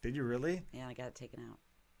 appendix. Did you really? Yeah, I got it taken out.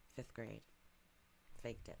 5th grade.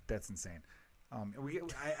 Faked it. That's insane.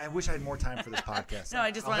 I wish I had more time for this podcast. No,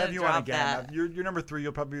 I just I'll wanted have to you on drop again. that. You're number 3.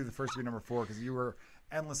 You'll probably be the first to be number 4 because you were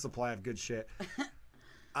endless supply of good shit.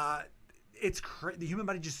 It's the human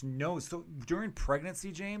body just knows. So during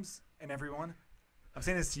pregnancy, James and everyone, I'm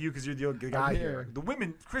saying this to you because you're the guy here. The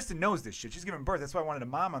women, Kristen knows this shit. She's giving birth. That's why I wanted a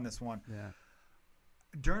mom on this one. Yeah.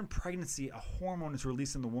 During pregnancy, a hormone is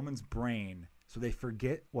released in the woman's brain, so they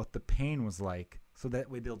forget what the pain was like so that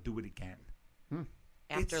way they'll do it again.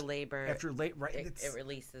 After It's- labor, After late, right? it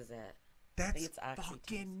releases it. That's it's actually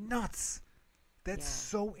fucking nuts. That's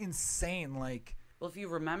so insane. Like, Well, if you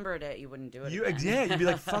remembered it, you wouldn't do it. you, again. you'd be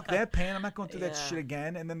like, "Fuck that pain! I'm not going through that Yeah. shit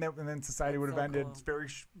again." And then society would have so ended cool. very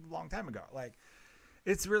long time ago. Like,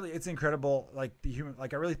 it's incredible. Like the human,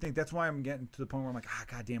 like I really think that's why I'm getting to the point where I'm like,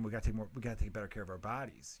 goddamn, we gotta take better care of our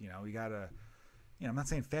bodies. You know, we gotta. You know, I'm not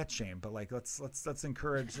saying fat shame, but like let's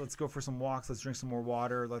encourage. Let's go for some walks. Let's drink some more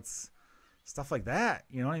water. Let's stuff like that.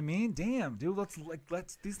 You know what I mean? Damn, dude.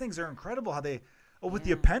 Let's. These things are incredible. How they. Oh, with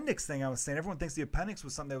the appendix thing, I was saying, everyone thinks the appendix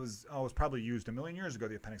was something that was probably used a million years ago.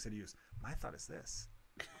 The appendix had used. My thought is this.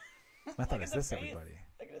 My thought is this, everybody.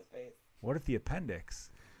 Look at his face. What if the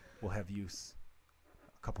appendix will have use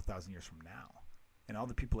a couple thousand years from now, and all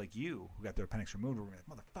the people like you who got their appendix removed were like,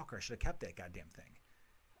 "Motherfucker, I should have kept that goddamn thing,"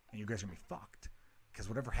 and you guys are gonna be fucked. Because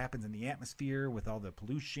whatever happens in the atmosphere with all the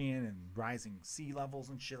pollution and rising sea levels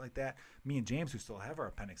and shit like that, me and James, who still have our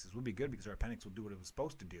appendixes, will be good because our appendix will do what it was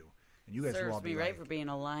supposed to do. And you guys will all Serves be me right like, for being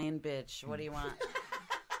a lion bitch. What do you want?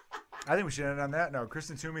 I think we should end on that note.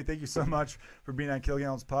 Kristen Toomey, thank you so much for being on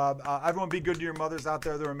Kilgallen's Pub. Everyone be good to your mothers out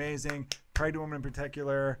there. They're amazing. Pride women in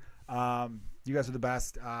particular. You guys are the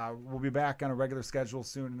best. We'll be back on a regular schedule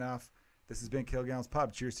soon enough. This has been Kilgallen's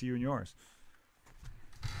Pub. Cheers to you and yours.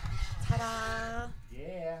 Ta-da!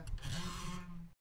 Yeah.